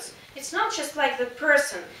actions. It's not just like the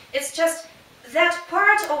person, it's just that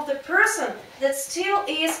part of the person that still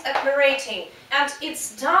is operating, and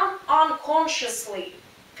it's done unconsciously,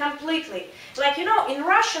 completely. Like, you know, in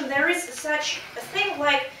Russian there is such a thing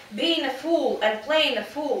like being a fool and playing a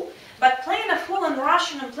fool. But playing a fool in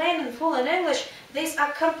Russian and playing a fool in English, these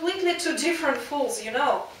are completely two different fools, you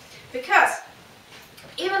know. Because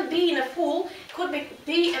even being a fool could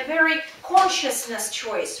be a very consciousness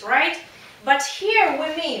choice, right? But here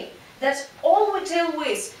we mean that all we deal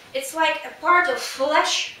with, it's like a part of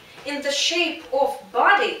flesh in the shape of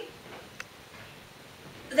body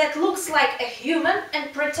that looks like a human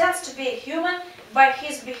and pretends to be a human by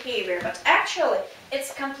his behavior. But actually,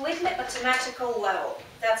 it's completely automatical level.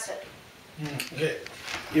 That's it. Okay.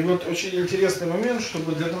 И вот очень интересный момент,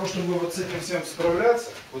 чтобы для того, чтобы вот с этим всем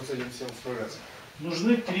справляться,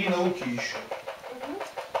 нужны три науки еще.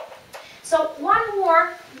 So one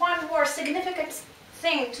more significant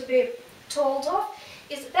thing to be told of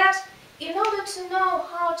is that in order to know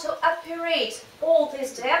how to operate all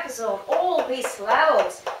this diapason, all these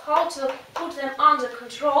levels, how to put them under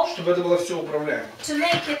control, чтобы это было все управляемо, to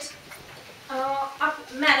make it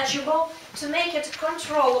manageable, to make it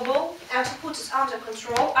controllable, and to put it under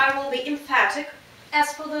control, I will be emphatic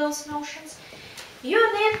as for those notions. You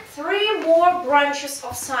need three more branches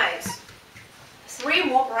of science. Three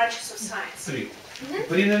more branches of science. Три.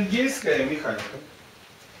 Прингельская механика.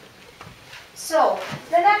 So,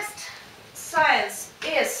 the next science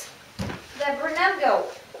is the Brunello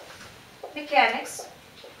mechanics.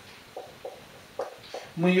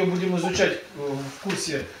 Мы ее будем изучать в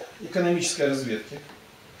курсе экономической разведки.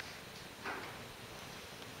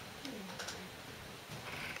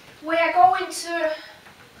 We are going to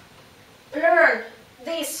learn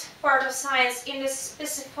this part of science in a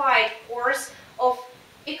specified course of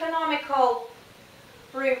economical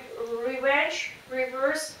reverse,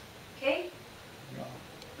 okay?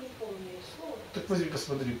 Так возьми,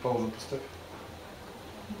 посмотри, паузу поставь.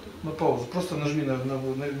 На паузу, просто нажми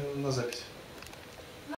на запись.